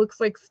it just looks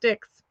like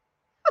sticks.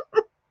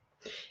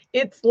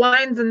 It's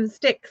lines and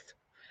sticks.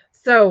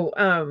 So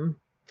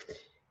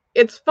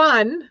it's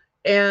fun.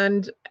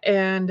 And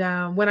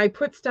when I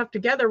put stuff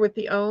together with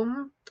the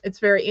Om, it's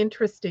very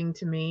interesting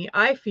to me.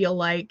 I feel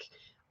like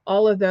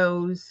all of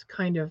those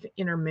kind of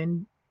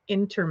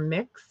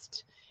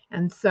intermixed.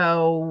 And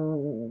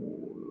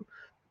so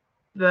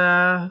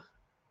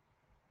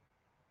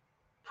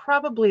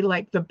probably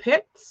like the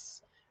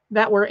Picts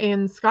that were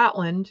in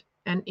Scotland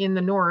and in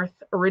the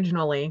north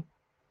originally,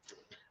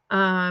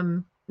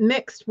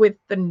 mixed with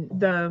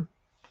the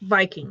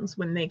Vikings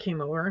when they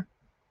came over.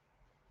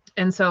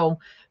 And so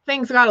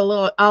things got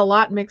a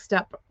lot mixed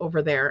up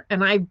over there.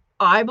 And I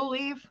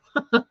believe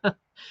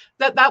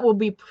that will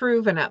be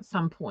proven at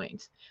some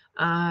point.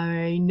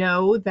 I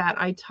know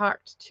that I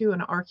talked to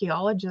an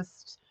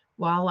archaeologist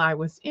while I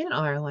was in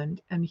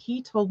Ireland, and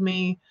he told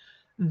me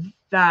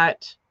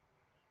that,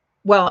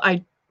 well,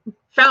 I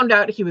found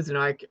out he was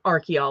an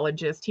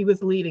archaeologist. He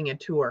was leading a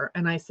tour,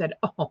 and I said,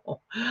 "Oh,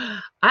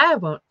 I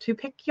want to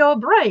pick your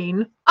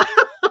brain."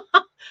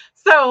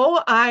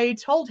 So I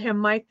told him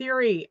my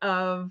theory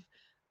of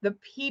the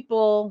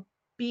people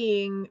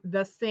being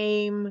the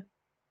same,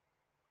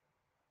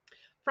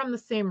 from the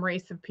same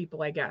race of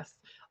people, I guess,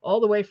 all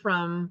the way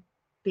from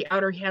the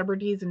Outer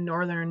Hebrides in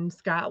northern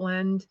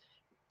Scotland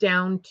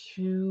down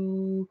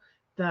to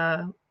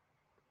the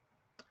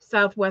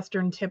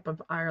southwestern tip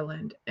of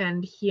Ireland.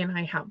 And he and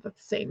I have the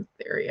same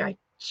theory. I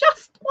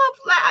just love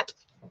that.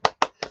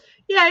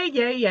 Yay,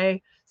 yay,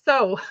 yay.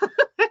 So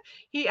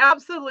he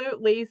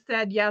absolutely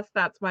said, yes,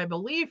 that's my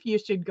belief. You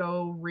should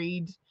go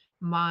read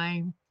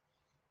my,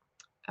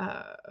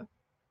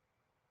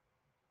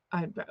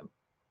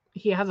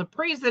 he has a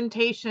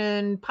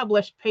presentation,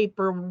 published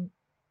paper,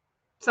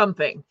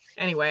 something.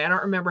 Anyway, I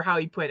don't remember how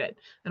he put it.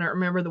 I don't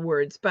remember the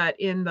words, but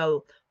in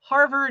the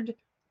Harvard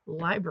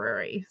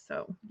Library.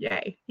 So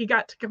yay, he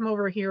got to come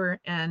over here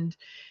and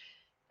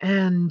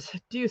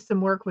do some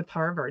work with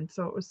Harvard.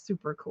 So it was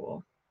super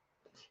cool.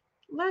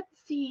 Let's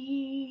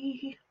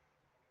see.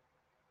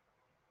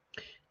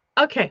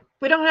 Okay,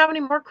 we don't have any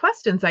more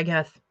questions, I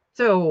guess.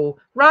 So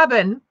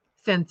Robin,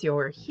 since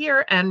you're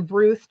here, and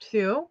Ruth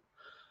too,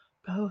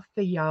 both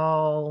of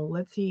y'all,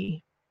 let's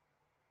see.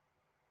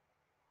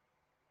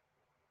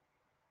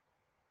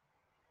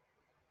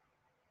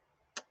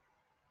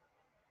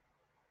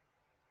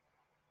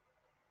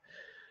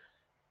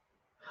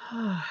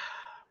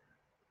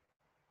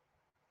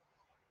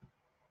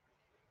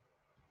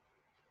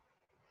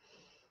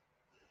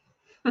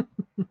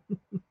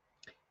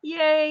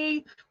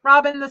 Yay,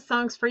 Robin, the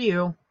song's for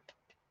you.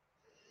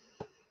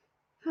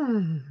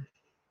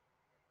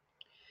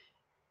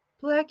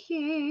 Black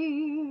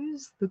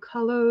is the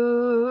color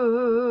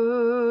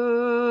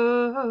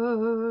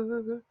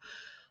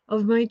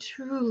of my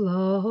true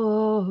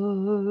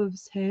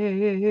love's hair.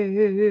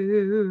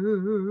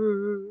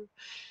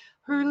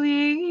 Her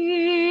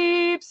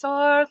lips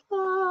are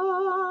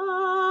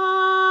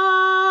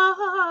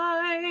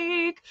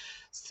like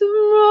some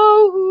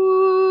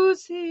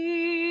roses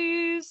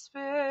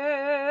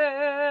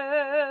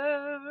fair.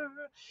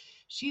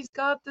 She's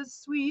got the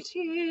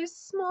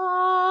sweetest smile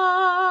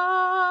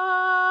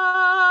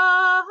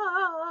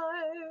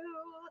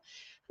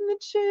and the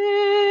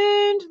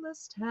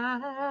gentlest hands.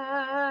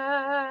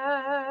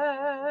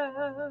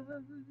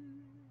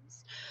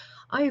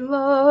 I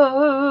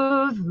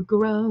love the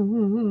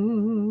ground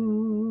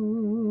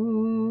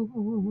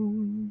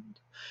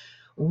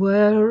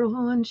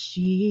whereon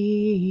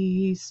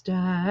she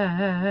stands.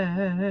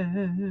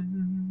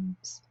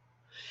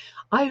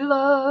 I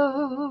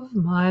love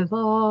my love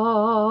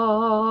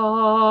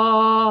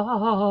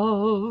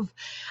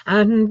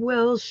and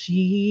well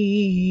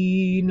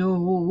she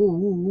knows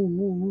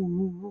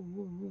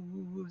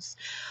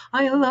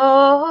I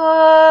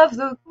love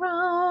the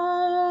ground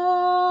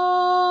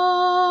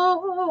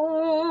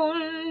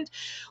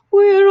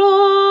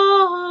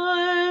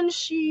whereon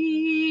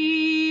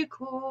she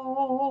goes.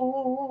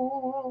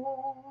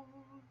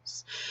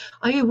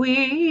 I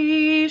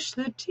wish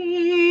the day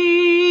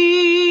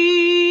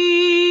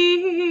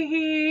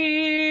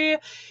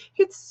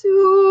it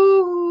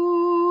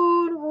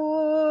soon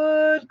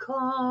would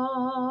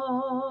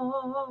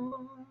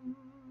come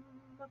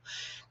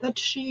that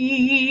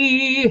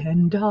she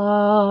and I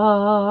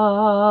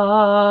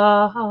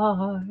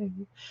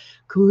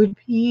could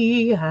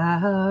be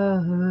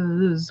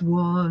as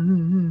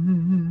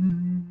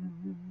one.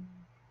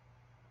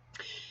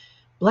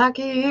 Black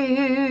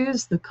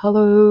is the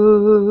color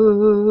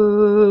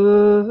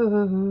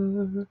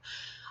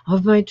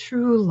of my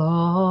true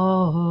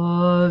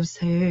love's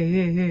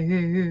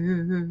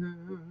hair.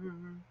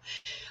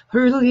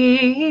 Her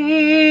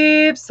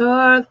lips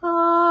are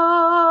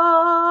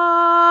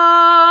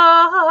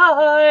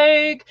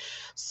like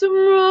some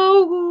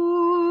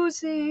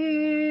roses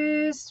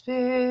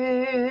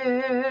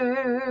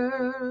fair.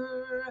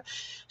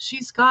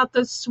 She's got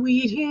the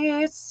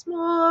sweetest smile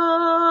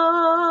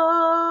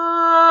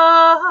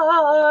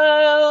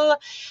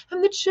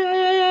and the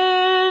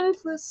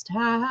gentlest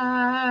hands.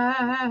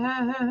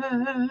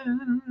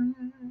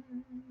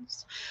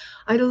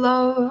 I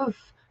love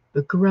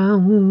the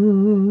ground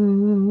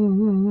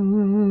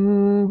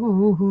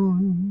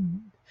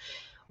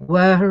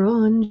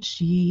whereon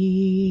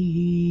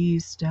she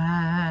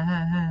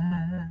stands.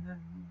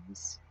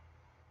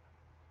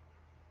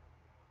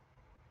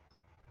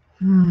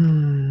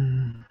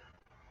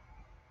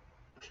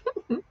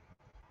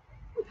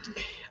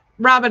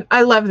 Robin,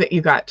 I love that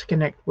you got to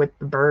connect with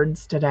the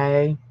birds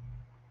today.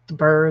 The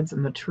birds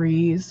and the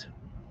trees.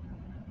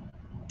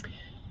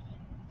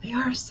 They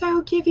are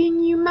so giving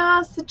you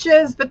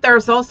messages, but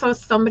there's also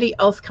somebody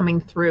else coming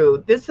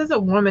through. This is a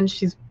woman.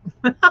 She's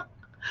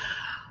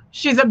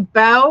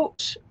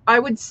about, I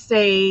would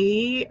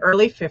say,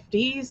 early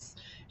 50s.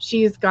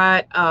 She's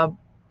got a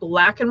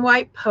black and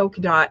white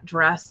polka dot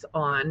dress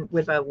on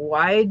with a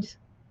wide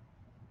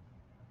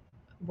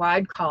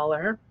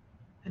collar,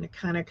 and it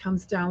kind of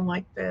comes down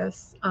like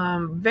this.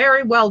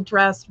 Very well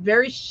dressed,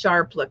 very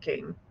sharp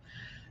looking.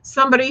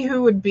 Somebody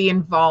who would be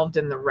involved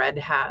in the red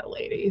hat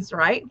ladies,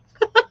 right?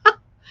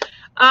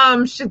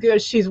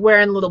 She's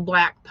wearing little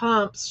black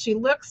pumps. She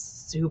looks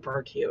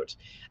super cute.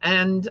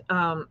 And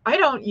I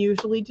don't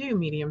usually do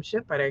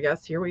mediumship, but I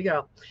guess here we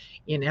go.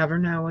 You never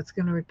know what's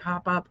going to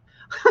pop up.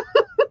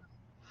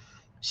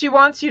 She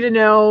wants you to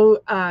know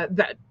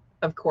that,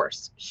 of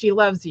course, she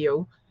loves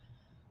you.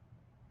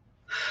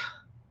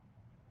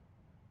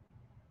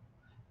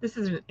 This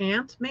is an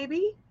aunt,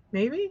 maybe?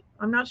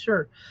 I'm not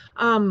sure.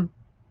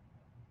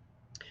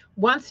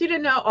 Wants you to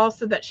know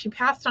also that she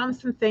passed on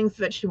some things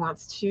that she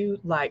wants to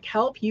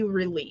help you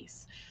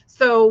release.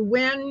 So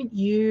when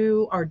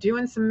you are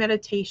doing some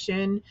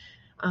meditation,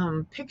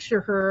 picture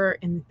her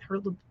in her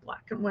little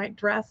black and white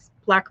dress,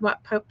 black and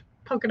white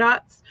polka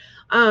dots,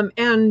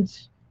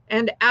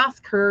 and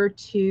ask her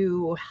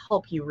to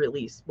help you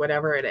release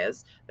whatever it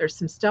is. There's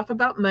some stuff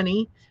about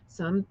money,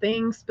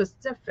 something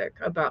specific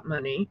about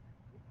money,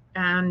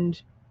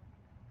 and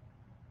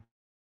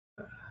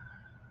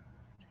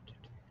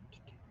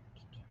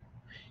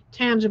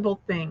tangible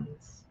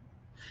things.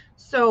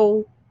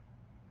 So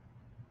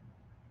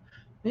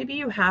maybe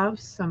you have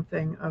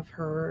something of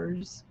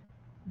hers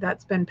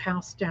that's been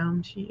passed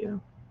down to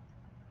you.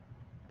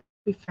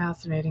 It'd be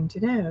fascinating to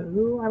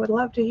know. I would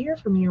love to hear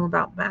from you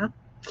about that.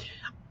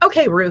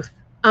 Okay, Ruth.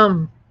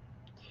 And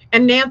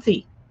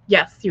Nancy,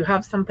 yes, you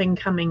have something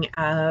coming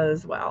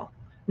as well.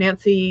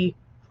 Nancy,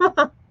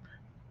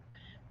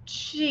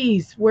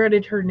 jeez, where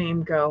did her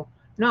name go?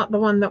 Not the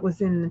one that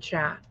was in the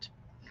chat.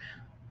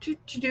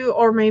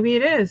 Or maybe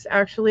it is,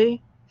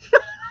 actually.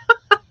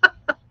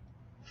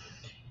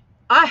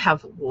 I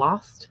have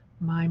lost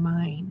my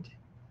mind.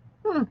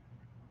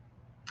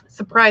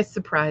 Surprise,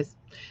 surprise.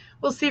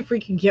 We'll see if we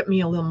can get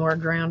me a little more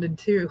grounded,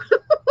 too.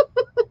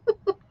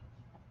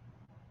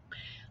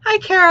 Hi,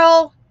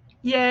 Carol.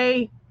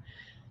 Yay.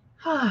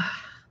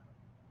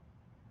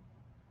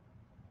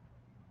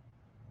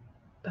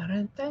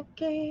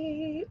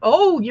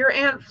 Oh, your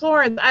Aunt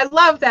Florence. I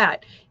love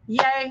that.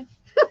 Yay.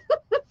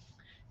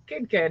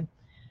 Good.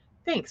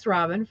 Thanks,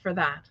 Robin, for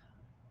that.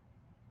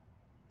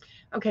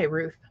 Okay,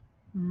 Ruth.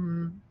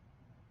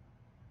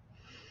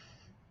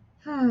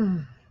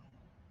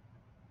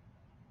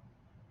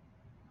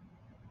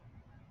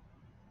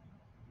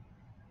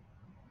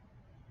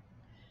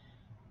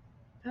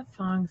 That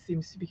song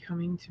seems to be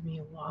coming to me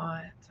a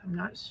lot. I'm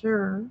not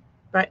sure,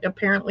 but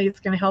apparently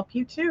it's going to help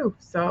you too.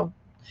 So,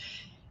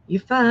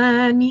 if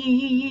I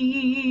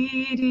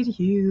needed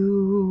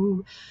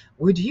you,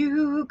 would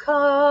you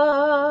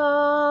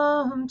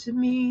come to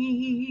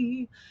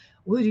me?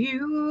 Would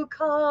you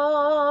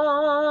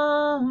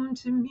come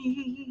to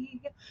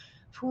me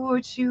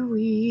for to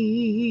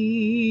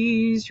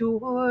ease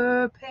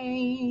your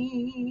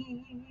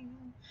pain.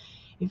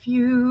 If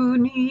you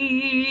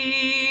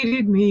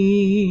needed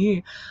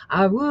me,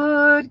 I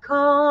would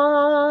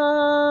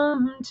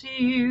come to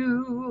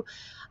you.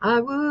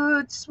 I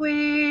would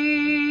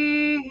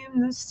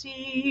swim the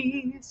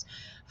seas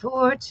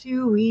for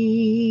to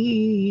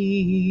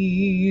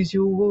ease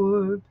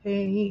your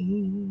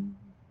pain.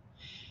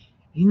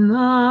 In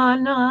the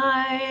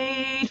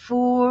night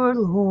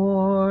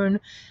forlorn,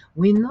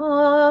 when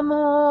the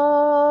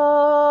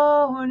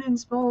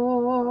morning's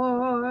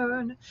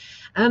born,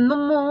 and the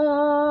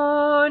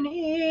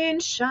morning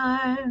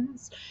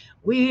shines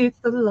with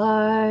the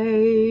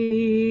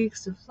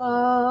lights of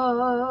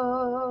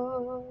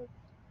love,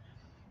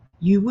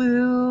 you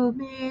will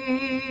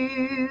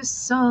miss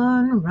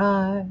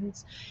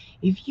sunrise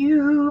if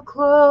you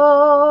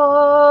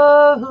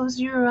close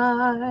your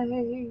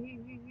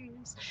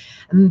eyes,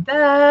 and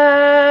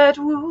that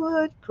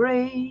would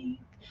break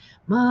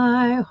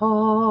my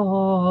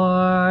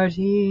heart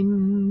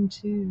in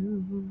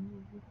two.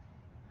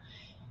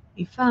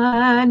 If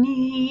I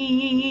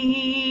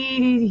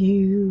needed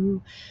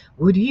you,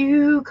 would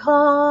you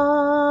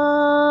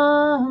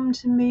come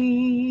to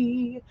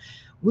me?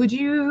 Would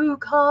you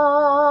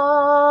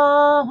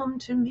come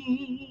to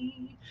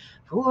me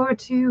for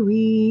to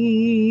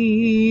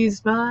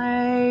ease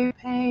my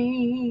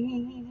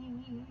pain?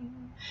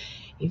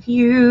 If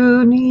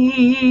you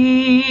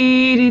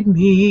needed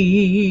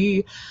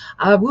me,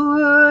 I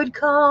would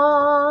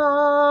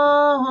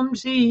come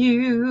to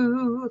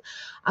you.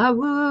 I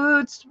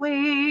would swim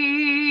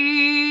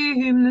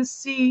the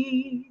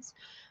seas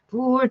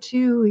for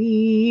to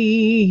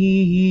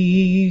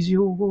ease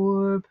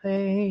your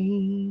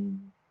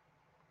pain.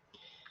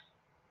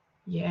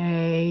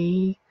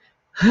 Yay.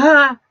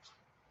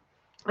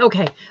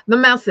 Okay, the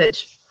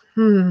message.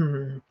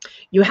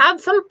 You had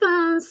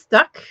something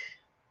stuck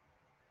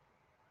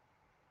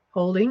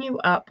holding you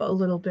up a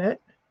little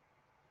bit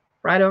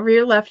right over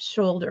your left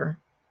shoulder.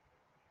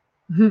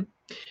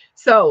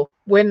 So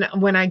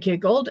when I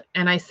giggled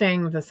and I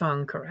sang the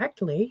song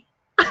correctly,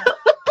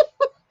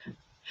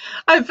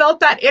 I felt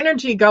that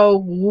energy go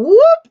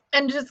whoop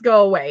and just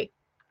go away.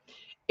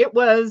 It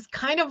was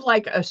kind of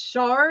like a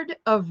shard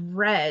of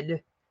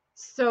red.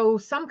 So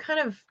some kind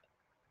of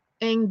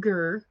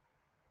anger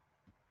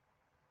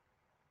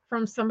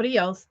from somebody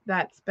else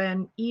that's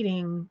been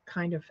eating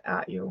kind of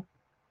at you.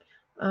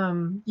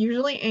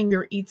 Usually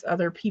anger eats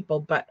other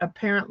people, but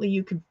apparently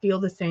you can feel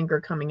this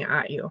anger coming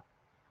at you.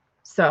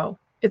 So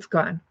it's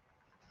gone.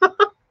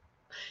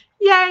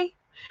 Yay.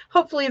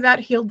 Hopefully that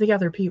healed the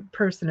other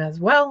person as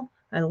well.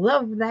 I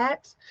love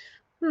that.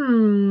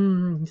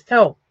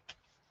 So,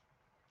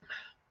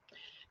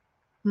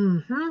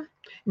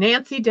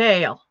 Nancy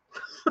Dale.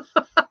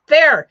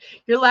 There,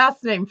 your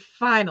last name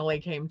finally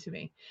came to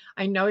me.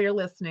 I know you're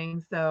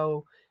listening,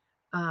 so,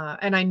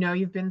 and I know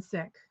you've been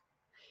sick.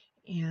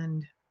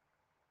 And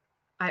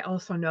I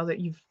also know that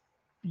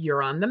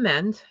you're on the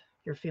mend.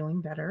 You're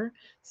feeling better,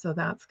 so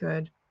that's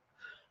good.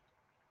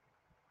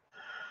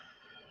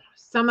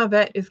 Some of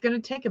it is going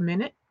to take a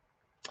minute,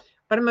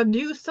 but I'm going to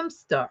do some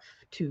stuff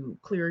to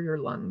clear your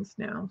lungs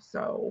now.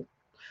 So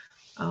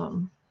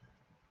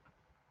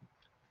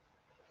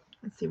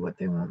let's see what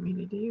they want me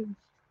to do.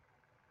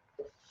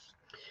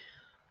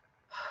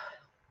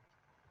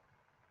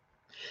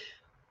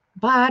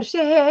 Parce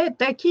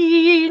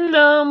tequil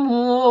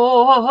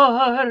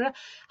amor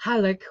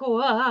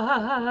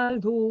halqual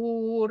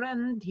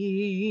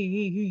durandir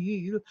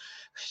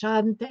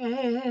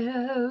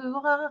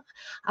chantel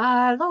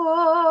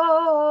alocun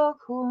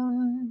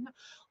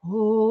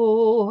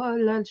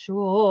la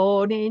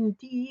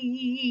sonenti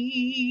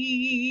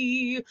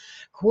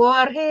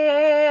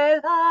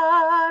cuore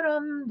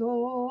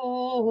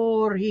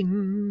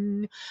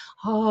darandorin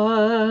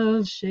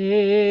al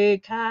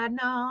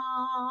shekana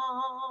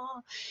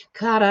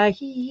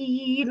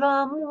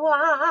Karahira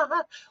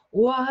moi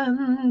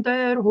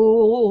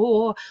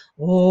wandero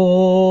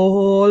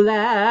all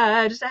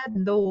as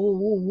and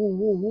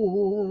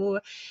no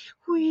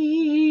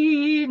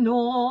we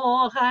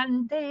no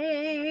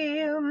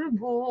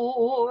handembo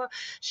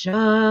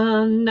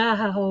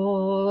shana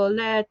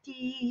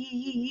oleti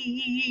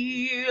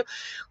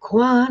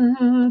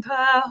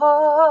quanta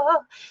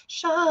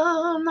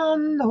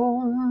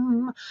shanandom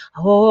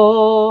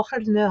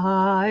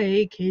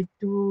ornai che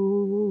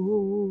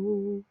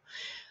tu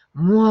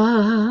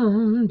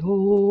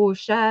Quando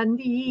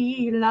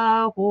scendi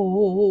la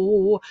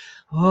ho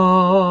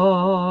arrivi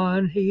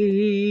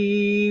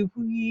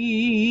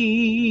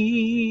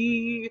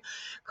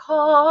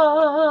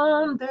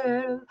con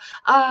del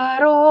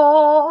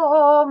aromun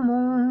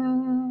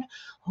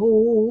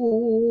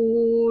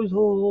hologendo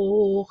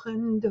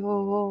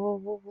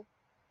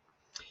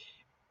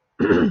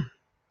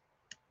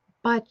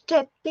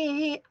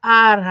Pacetti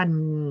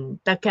aran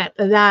takat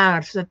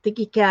lar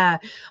satikika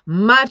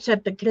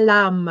machat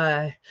klam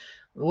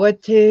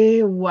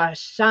wate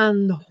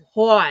wasan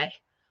hoy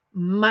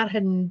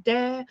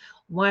marhende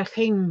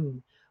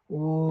wahing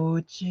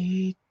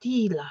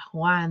uchitila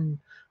wan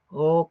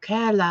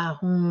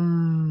Okalahum.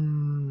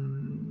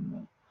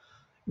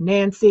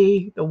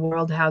 Nancy, the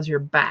world has your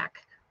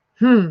back.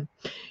 You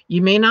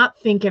may not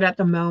think it at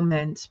the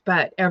moment,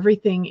 but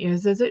everything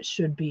is as it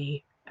should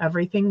be.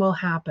 Everything will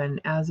happen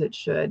as it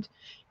should.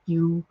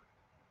 You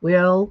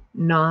will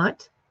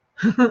not.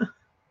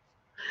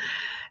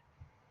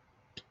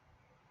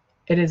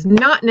 It is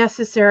not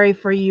necessary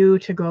for you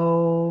to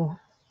go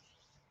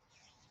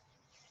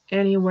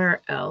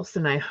anywhere else,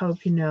 and I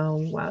hope you know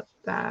what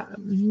that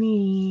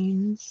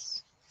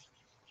means.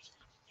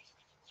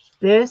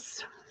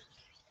 This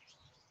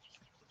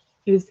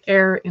is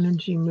air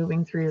energy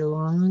moving through your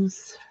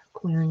lungs,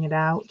 clearing it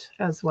out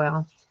as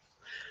well.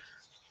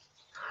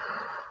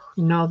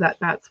 Know that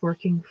that's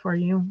working for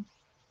you.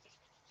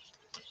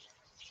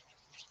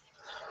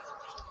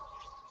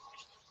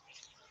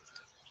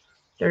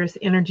 There's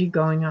energy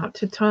going out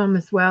to Tom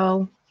as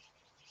well.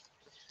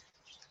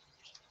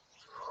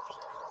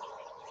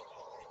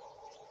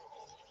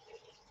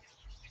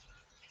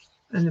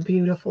 And the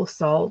beautiful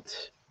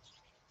salt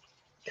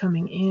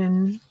coming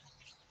in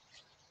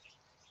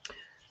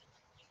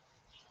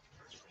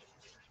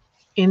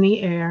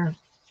the air.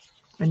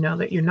 I know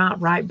that you're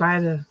not right by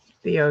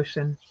the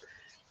ocean,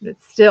 but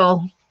it's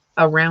still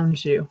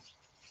around you.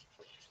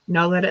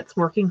 Know that it's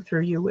working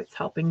through you. It's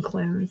helping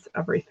cleanse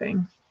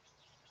everything.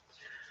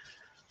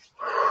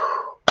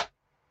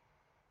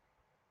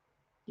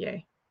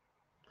 Yay.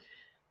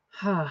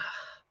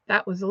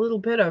 That was a little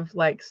bit of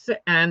like,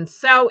 and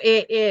so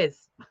it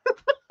is.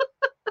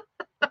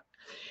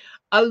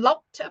 A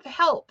lot of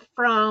help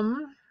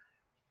from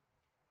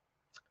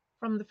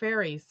the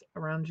fairies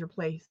around your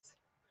place.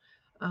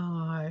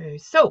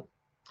 So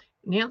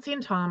Nancy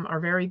and Tom are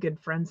very good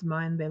friends of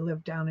mine. They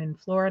live down in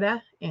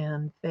Florida,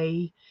 and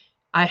I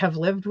have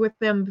lived with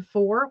them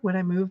before when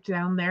I moved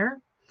down there.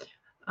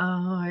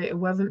 It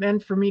wasn't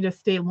meant for me to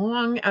stay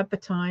long at the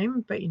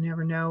time, but you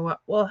never know what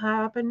will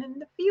happen in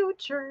the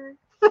future.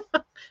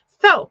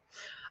 So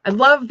I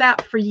love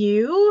that for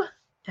you.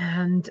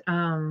 And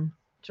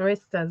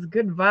Joyce says,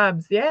 good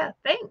vibes. Yeah,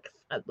 thanks.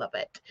 I love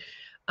it.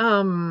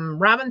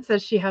 Robin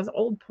says she has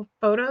old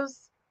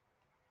photos.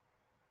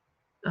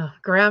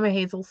 Grandma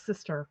Hazel's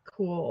sister.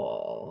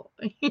 Cool.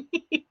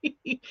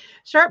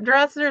 Sharp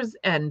dressers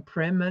and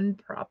prim and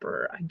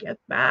proper. I get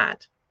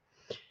that.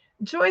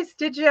 Joyce,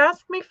 did you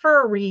ask me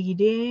for a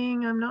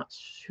reading? I'm not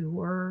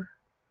sure.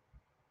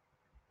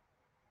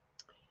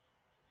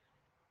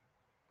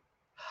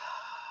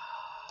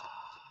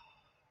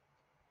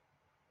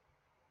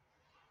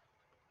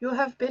 You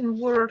have been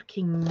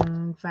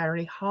working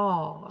very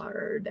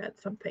hard at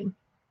something.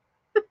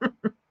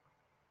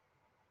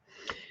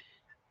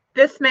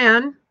 This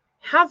man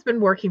has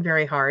been working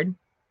very hard.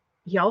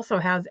 He also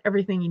has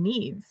everything he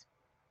needs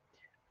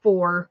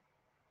for,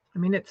 I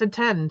mean, it's a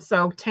 10.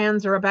 So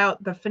 10s are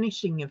about the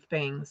finishing of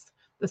things,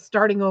 the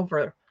starting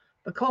over,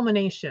 the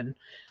culmination.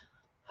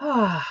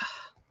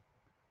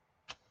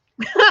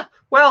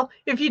 Well,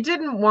 if you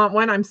didn't want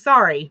one, I'm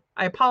sorry.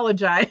 I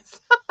apologize.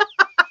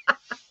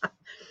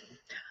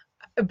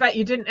 But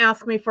you didn't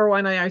ask me for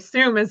one, I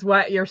assume is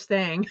what you're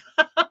saying.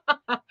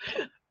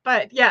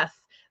 But yes,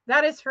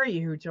 that is for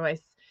you,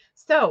 Joyce.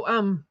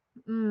 So,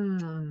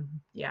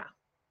 yeah.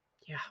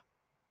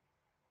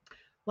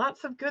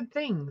 Lots of good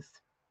things.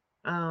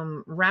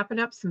 Wrapping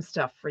up some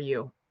stuff for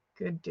you.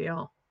 Good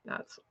deal.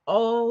 That's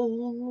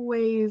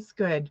always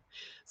good.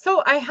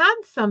 So I had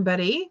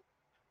somebody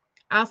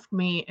ask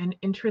me an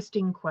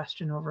interesting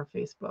question over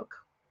Facebook.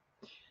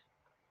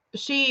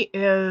 She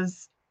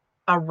is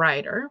a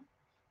writer.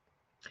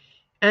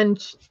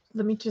 And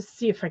let me just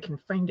see if I can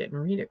find it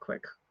and read it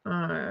quick.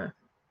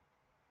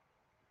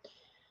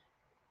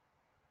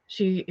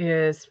 She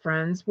is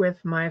friends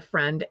with my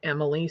friend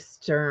Emily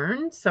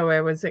Stern, so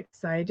I was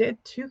excited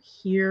to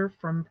hear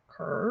from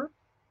her.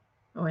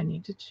 Oh, I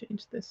need to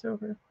change this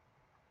over.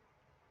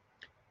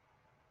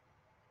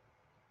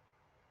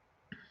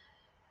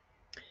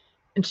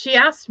 And she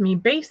asked me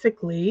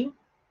basically,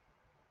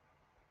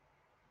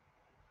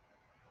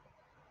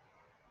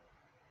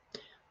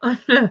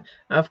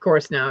 of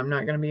course, now I'm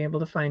not going to be able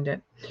to find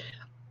it.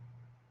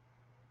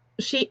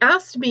 She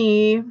asked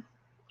me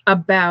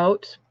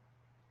about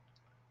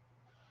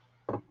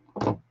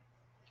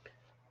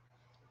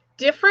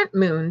different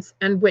moons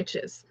and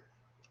witches.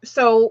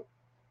 So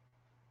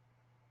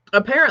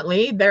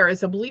apparently there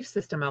is a belief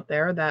system out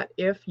there that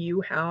if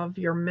you have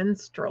your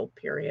menstrual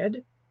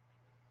period,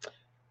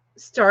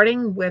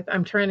 starting with,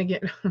 I'm trying to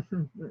get,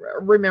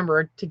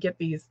 remember to get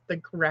these the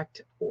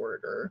correct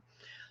order.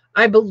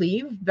 I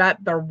believe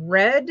that the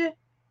red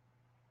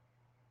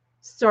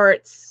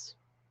starts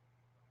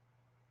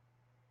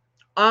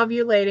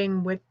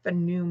ovulating with the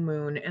new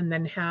moon and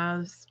then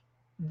has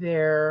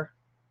their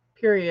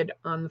period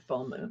on the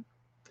full moon.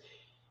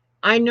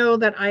 I know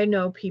that I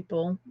know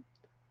people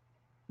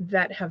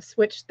that have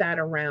switched that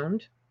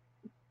around,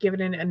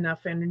 given it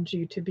enough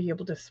energy to be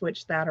able to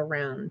switch that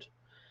around.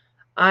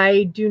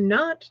 I did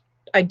not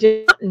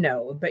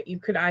know, but you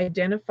could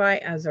identify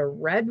as a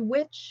red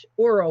witch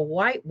or a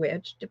white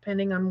witch,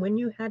 depending on when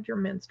you had your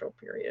menstrual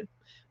period.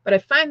 But I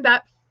find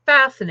that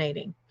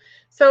Fascinating.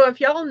 So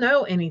if y'all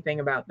know anything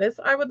about this,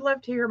 I would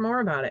love to hear more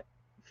about it.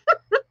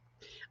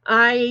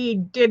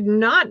 I did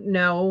not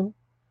know.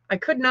 I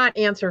could not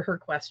answer her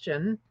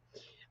question.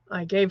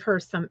 I gave her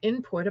some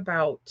input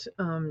about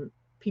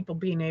people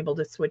being able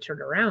to switch it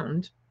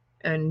around.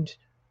 And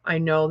I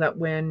know that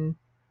when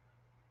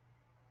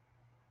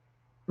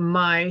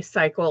my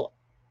cycle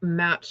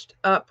matched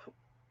up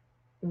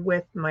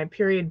with my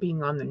period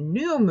being on the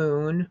new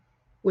moon,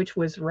 which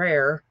was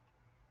rare,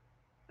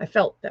 I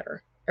felt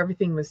better.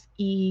 Everything was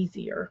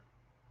easier.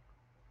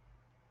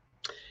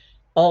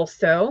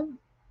 Also,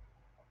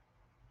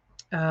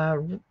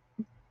 the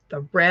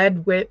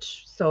red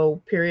witch,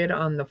 so period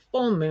on the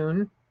full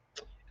moon,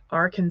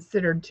 are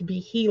considered to be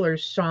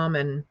healers,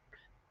 shaman,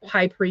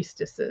 high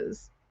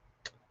priestesses,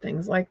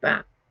 things like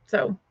that.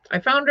 So I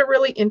found it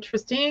really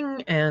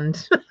interesting,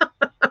 and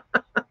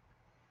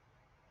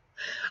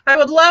I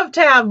would love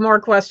to have more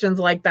questions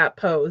like that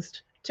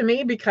posed to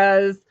me,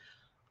 because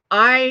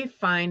I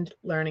find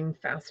learning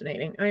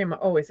fascinating. I am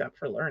always up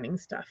for learning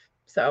stuff.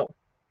 So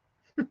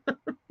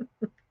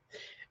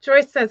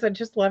Joyce says, I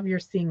just love your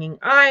singing.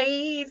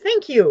 I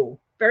thank you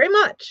very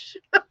much.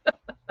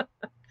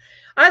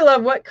 I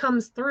love what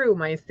comes through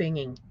my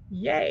singing.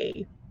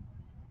 Yay.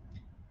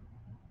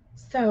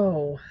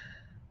 So,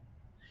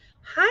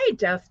 hi,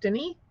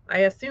 Destiny. I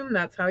assume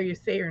that's how you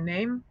say your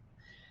name.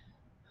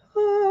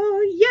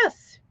 Oh,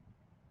 yes.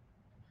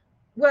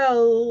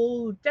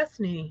 Well,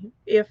 Destiny,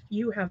 if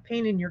you have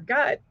pain in your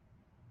gut,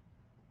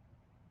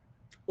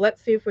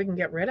 let's see if we can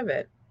get rid of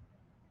it.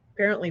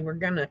 Apparently we're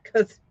gonna,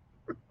 because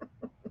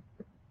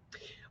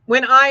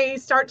when I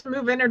start to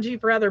move energy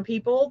for other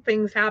people,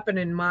 things happen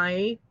in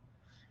my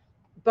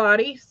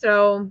body.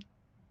 So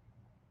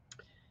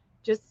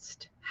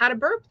just had a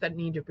burp that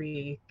needed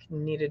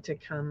to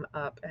come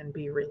up and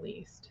be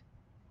released.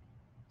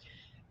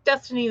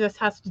 Destiny, this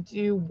has to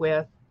do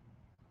with,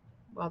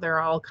 well, there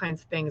are all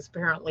kinds of things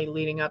apparently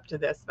leading up to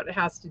this, but it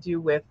has to do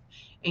with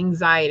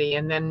anxiety.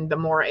 And then the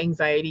more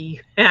anxiety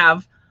you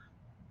have,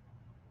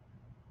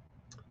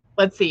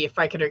 let's see if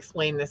I could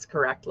explain this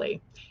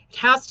correctly. It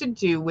has to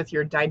do with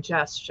your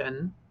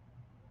digestion,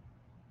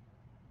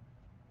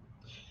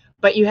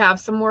 but you have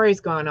some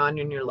worries going on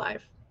in your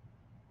life.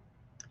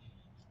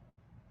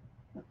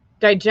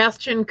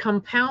 Digestion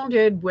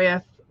compounded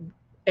with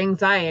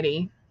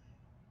anxiety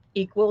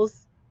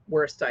equals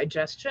worse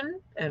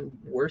digestion and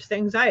worse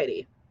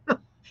anxiety.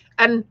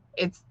 And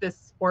it's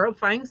this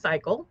horrifying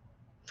cycle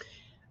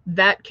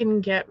that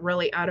can get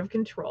really out of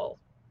control.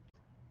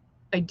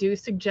 I do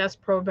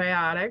suggest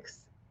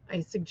probiotics.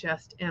 I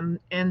suggest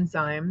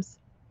enzymes.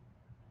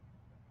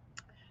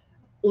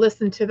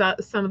 Listen to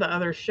some of the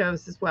other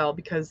shows as well,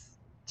 because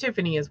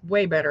Tiffany is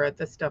way better at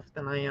this stuff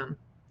than I am.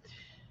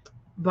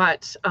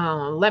 But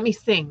let me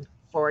sing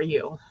for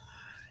you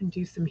and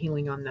do some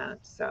healing on that.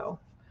 So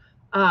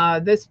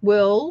this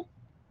will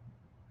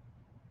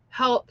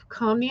help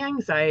calm the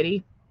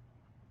anxiety.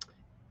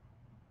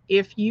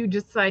 If you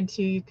decide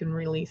to, you can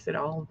release it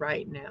all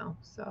right now.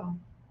 So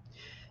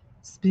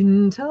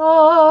spend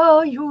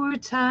all your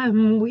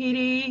time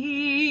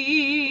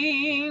waiting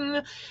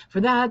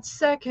for that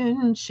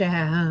second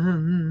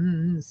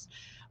chance,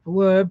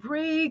 for a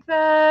break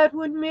that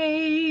would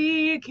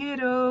make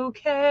it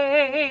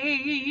okay.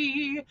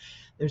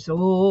 There's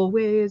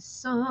always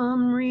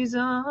some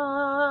reason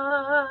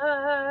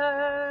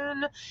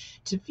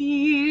to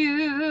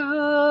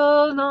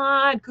feel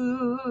not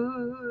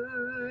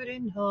good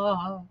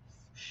enough.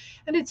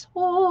 And it's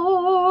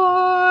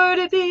hard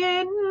at the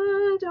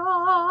end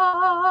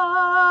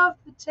of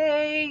the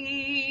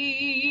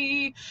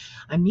day.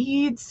 I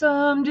need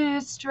some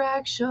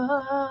distraction.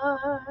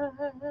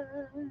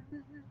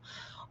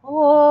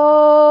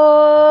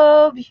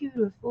 Oh,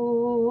 beautiful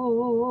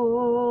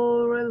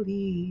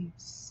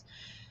release.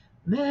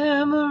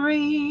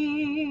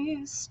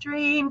 Memories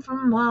stream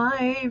from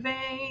my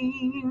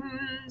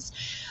veins.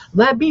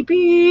 Let me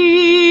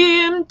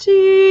be empty.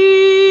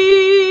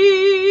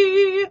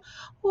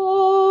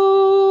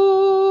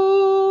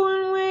 Oh,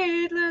 and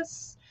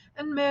weightless,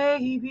 and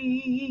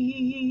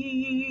maybe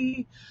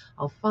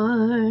I'll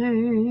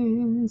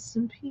find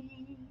some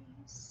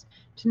peace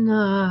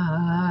tonight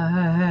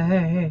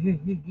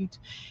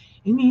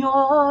in the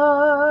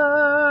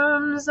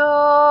arms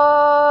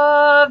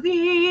of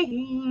the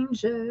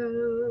angel.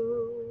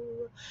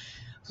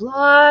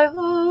 Fly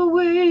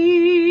away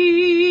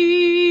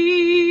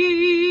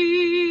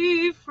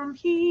from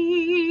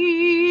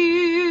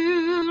here,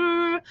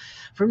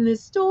 from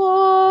this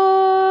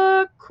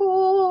dark,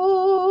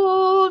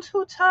 cold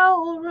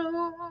hotel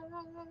room,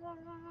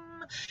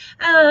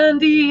 and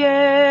the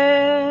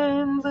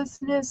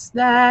endlessness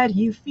that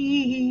you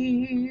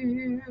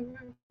fear.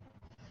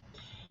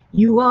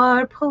 You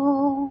are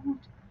pulled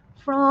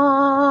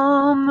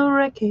from the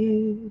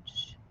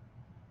wreckage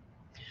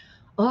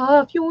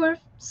of your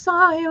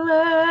silent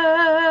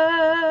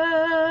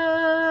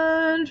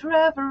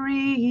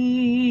reverie.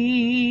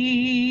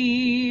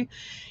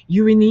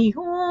 You're in the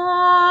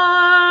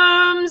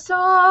arms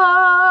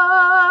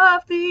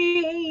of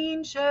the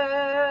angel.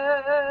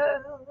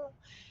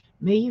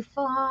 May you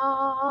find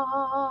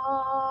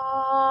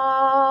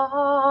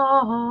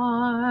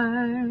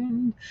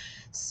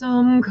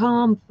some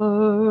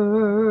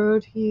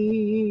comfort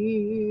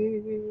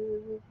here.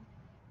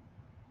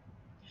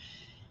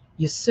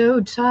 You're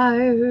so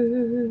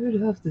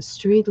tired of the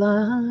straight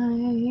line,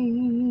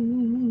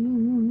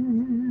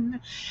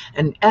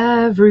 and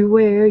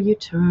everywhere you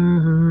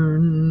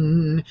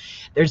turn,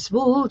 there's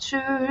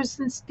vultures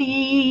and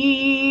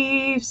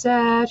thieves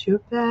at your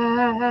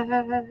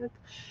back.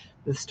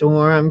 The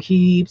storm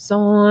keeps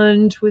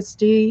on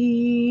twisting.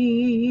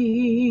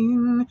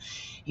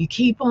 You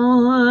keep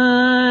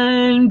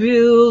on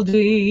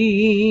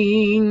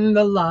building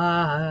the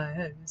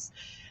lives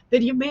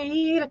that you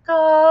made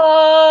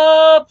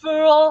up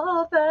for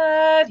all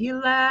that you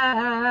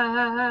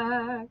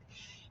lack.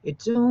 It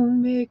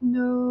don't make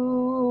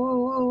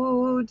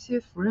no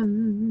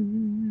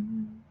difference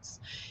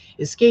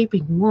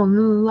escaping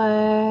one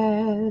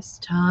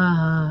last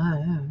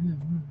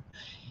time.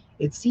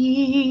 It's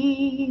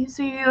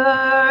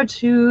easier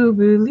to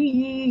believe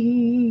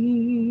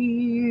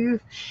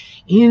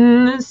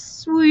in the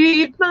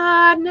sweet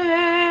madness.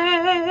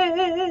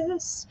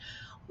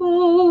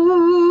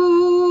 Oh,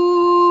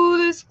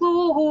 this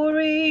glorious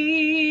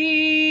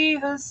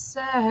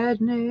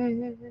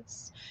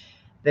sadness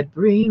that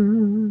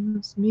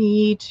brings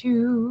me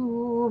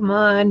to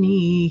my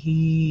knees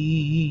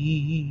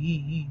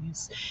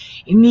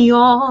in the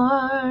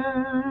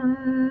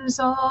arms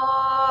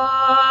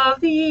of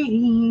the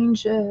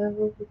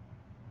angel.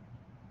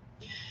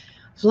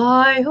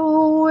 Fly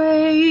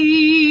away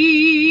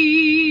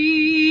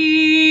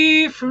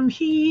from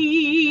here,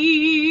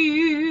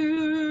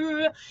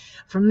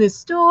 from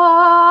this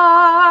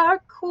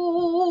dark,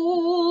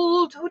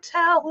 cold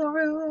hotel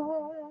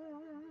room,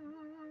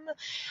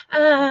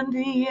 and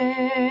the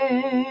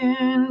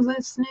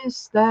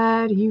endlessness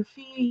that you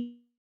feel.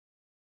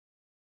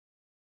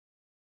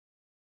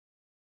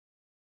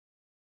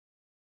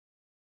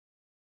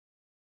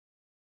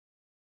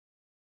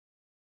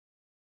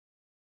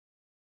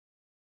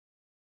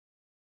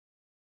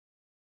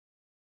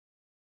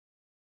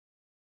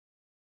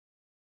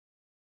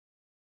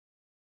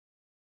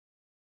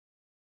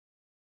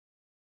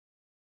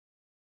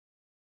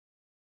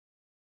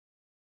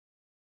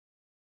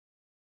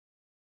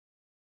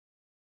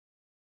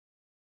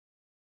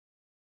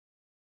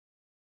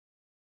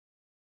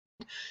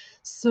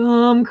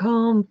 Some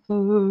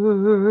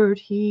comfort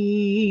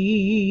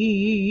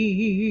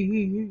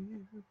here.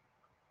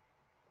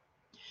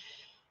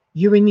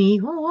 You're in the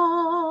arms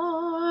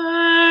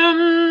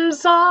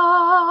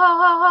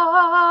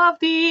of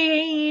the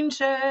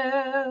angel.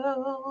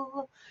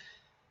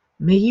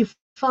 May you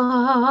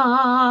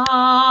find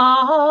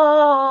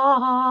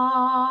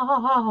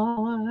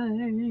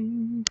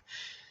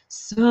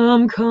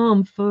some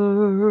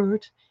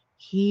comfort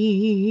here.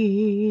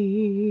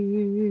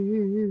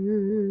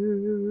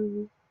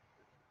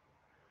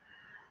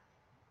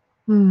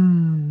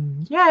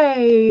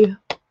 Yay.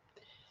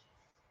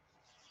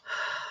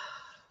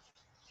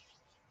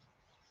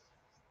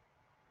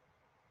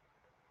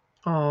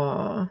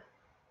 Aw.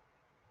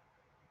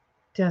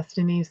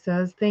 Destiny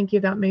says, thank you.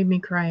 That made me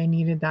cry. I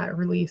needed that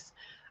release.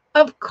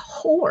 Of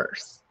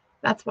course.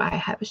 That's why I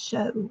have a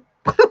show.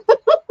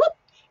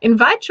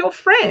 Invite your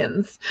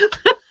friends.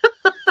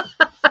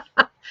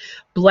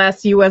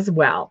 Bless you as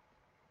well.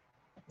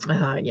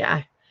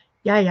 Yeah.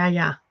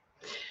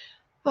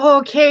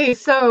 Okay,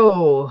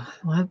 so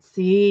let's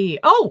see.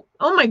 Oh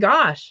my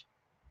gosh.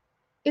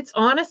 It's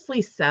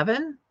honestly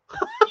 7.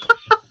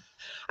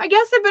 I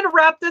guess I better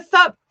wrap this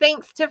up.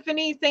 Thanks,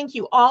 Tiffany. Thank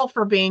you all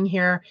for being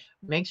here.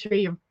 Make sure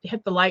you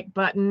hit the like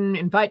button,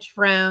 invite your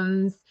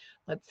friends.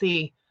 Let's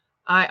see.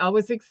 I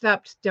always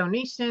accept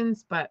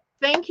donations, but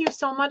thank you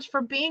so much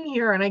for being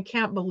here. And I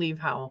can't believe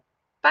how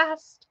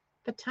fast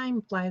the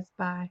time flies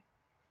by.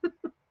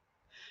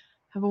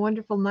 Have a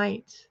wonderful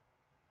night.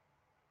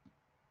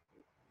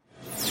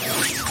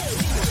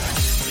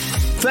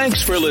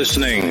 Thanks for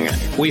listening.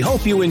 We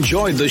hope you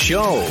enjoyed the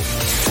show.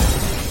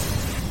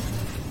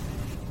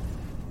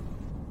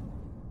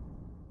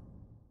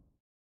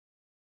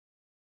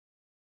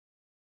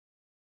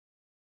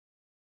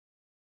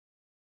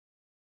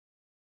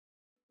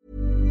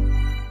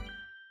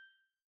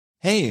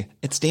 Hey,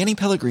 it's Danny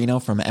Pellegrino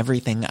from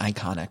Everything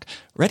Iconic.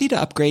 Ready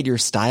to upgrade your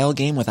style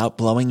game without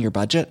blowing your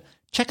budget?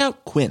 Check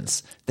out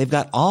Quince. They've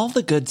got all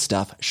the good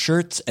stuff,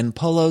 shirts and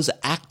polos,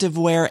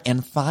 activewear,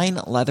 and fine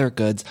leather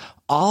goods,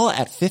 all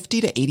at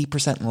 50 to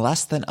 80%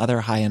 less than other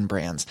high-end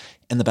brands.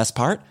 And the best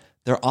part?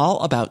 They're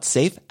all about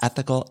safe,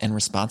 ethical, and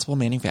responsible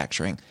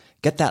manufacturing.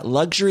 Get that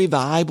luxury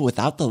vibe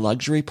without the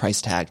luxury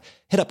price tag.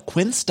 Hit up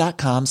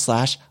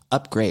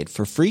quince.com/upgrade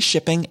for free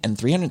shipping and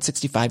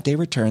 365-day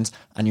returns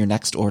on your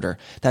next order.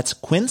 That's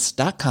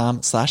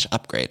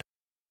quince.com/upgrade.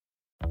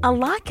 A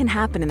lot can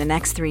happen in the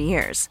next 3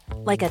 years.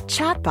 Like a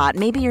chatbot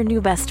may be your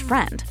new best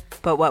friend.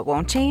 But what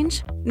won't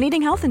change?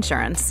 Needing health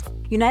insurance.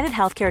 United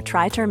Healthcare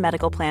Tri-Term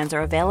Medical Plans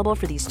are available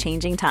for these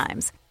changing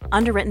times.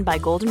 Underwritten by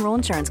Golden Rule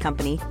Insurance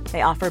Company,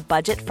 they offer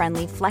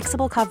budget-friendly,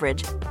 flexible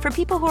coverage for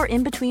people who are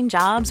in between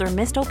jobs or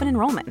missed open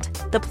enrollment.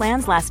 The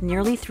plans last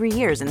nearly 3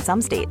 years in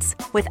some states,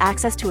 with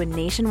access to a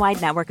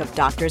nationwide network of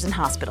doctors and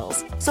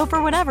hospitals. So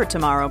for whatever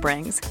tomorrow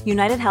brings,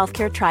 United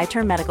Healthcare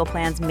Tri-Term Medical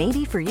Plans may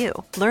be for you.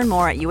 Learn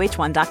more at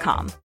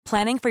uh1.com.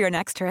 Planning for your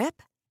next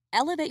trip?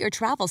 Elevate your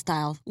travel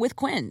style with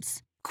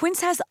Quince.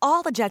 Quince has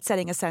all the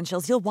jet-setting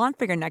essentials you'll want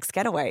for your next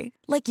getaway,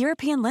 like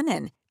European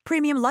linen,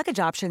 premium luggage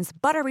options,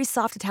 buttery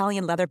soft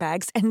Italian leather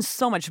bags, and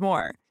so much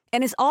more.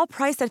 And is all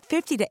priced at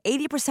 50 to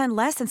 80%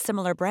 less than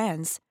similar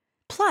brands.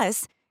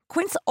 Plus,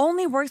 Quince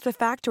only works with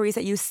factories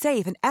that use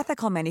safe and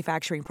ethical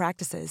manufacturing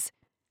practices.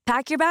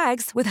 Pack your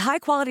bags with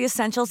high-quality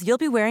essentials you'll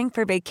be wearing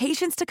for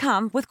vacations to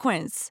come with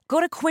Quince.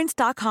 Go to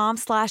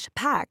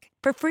quince.com/pack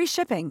for free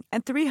shipping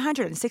and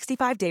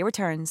 365-day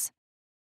returns.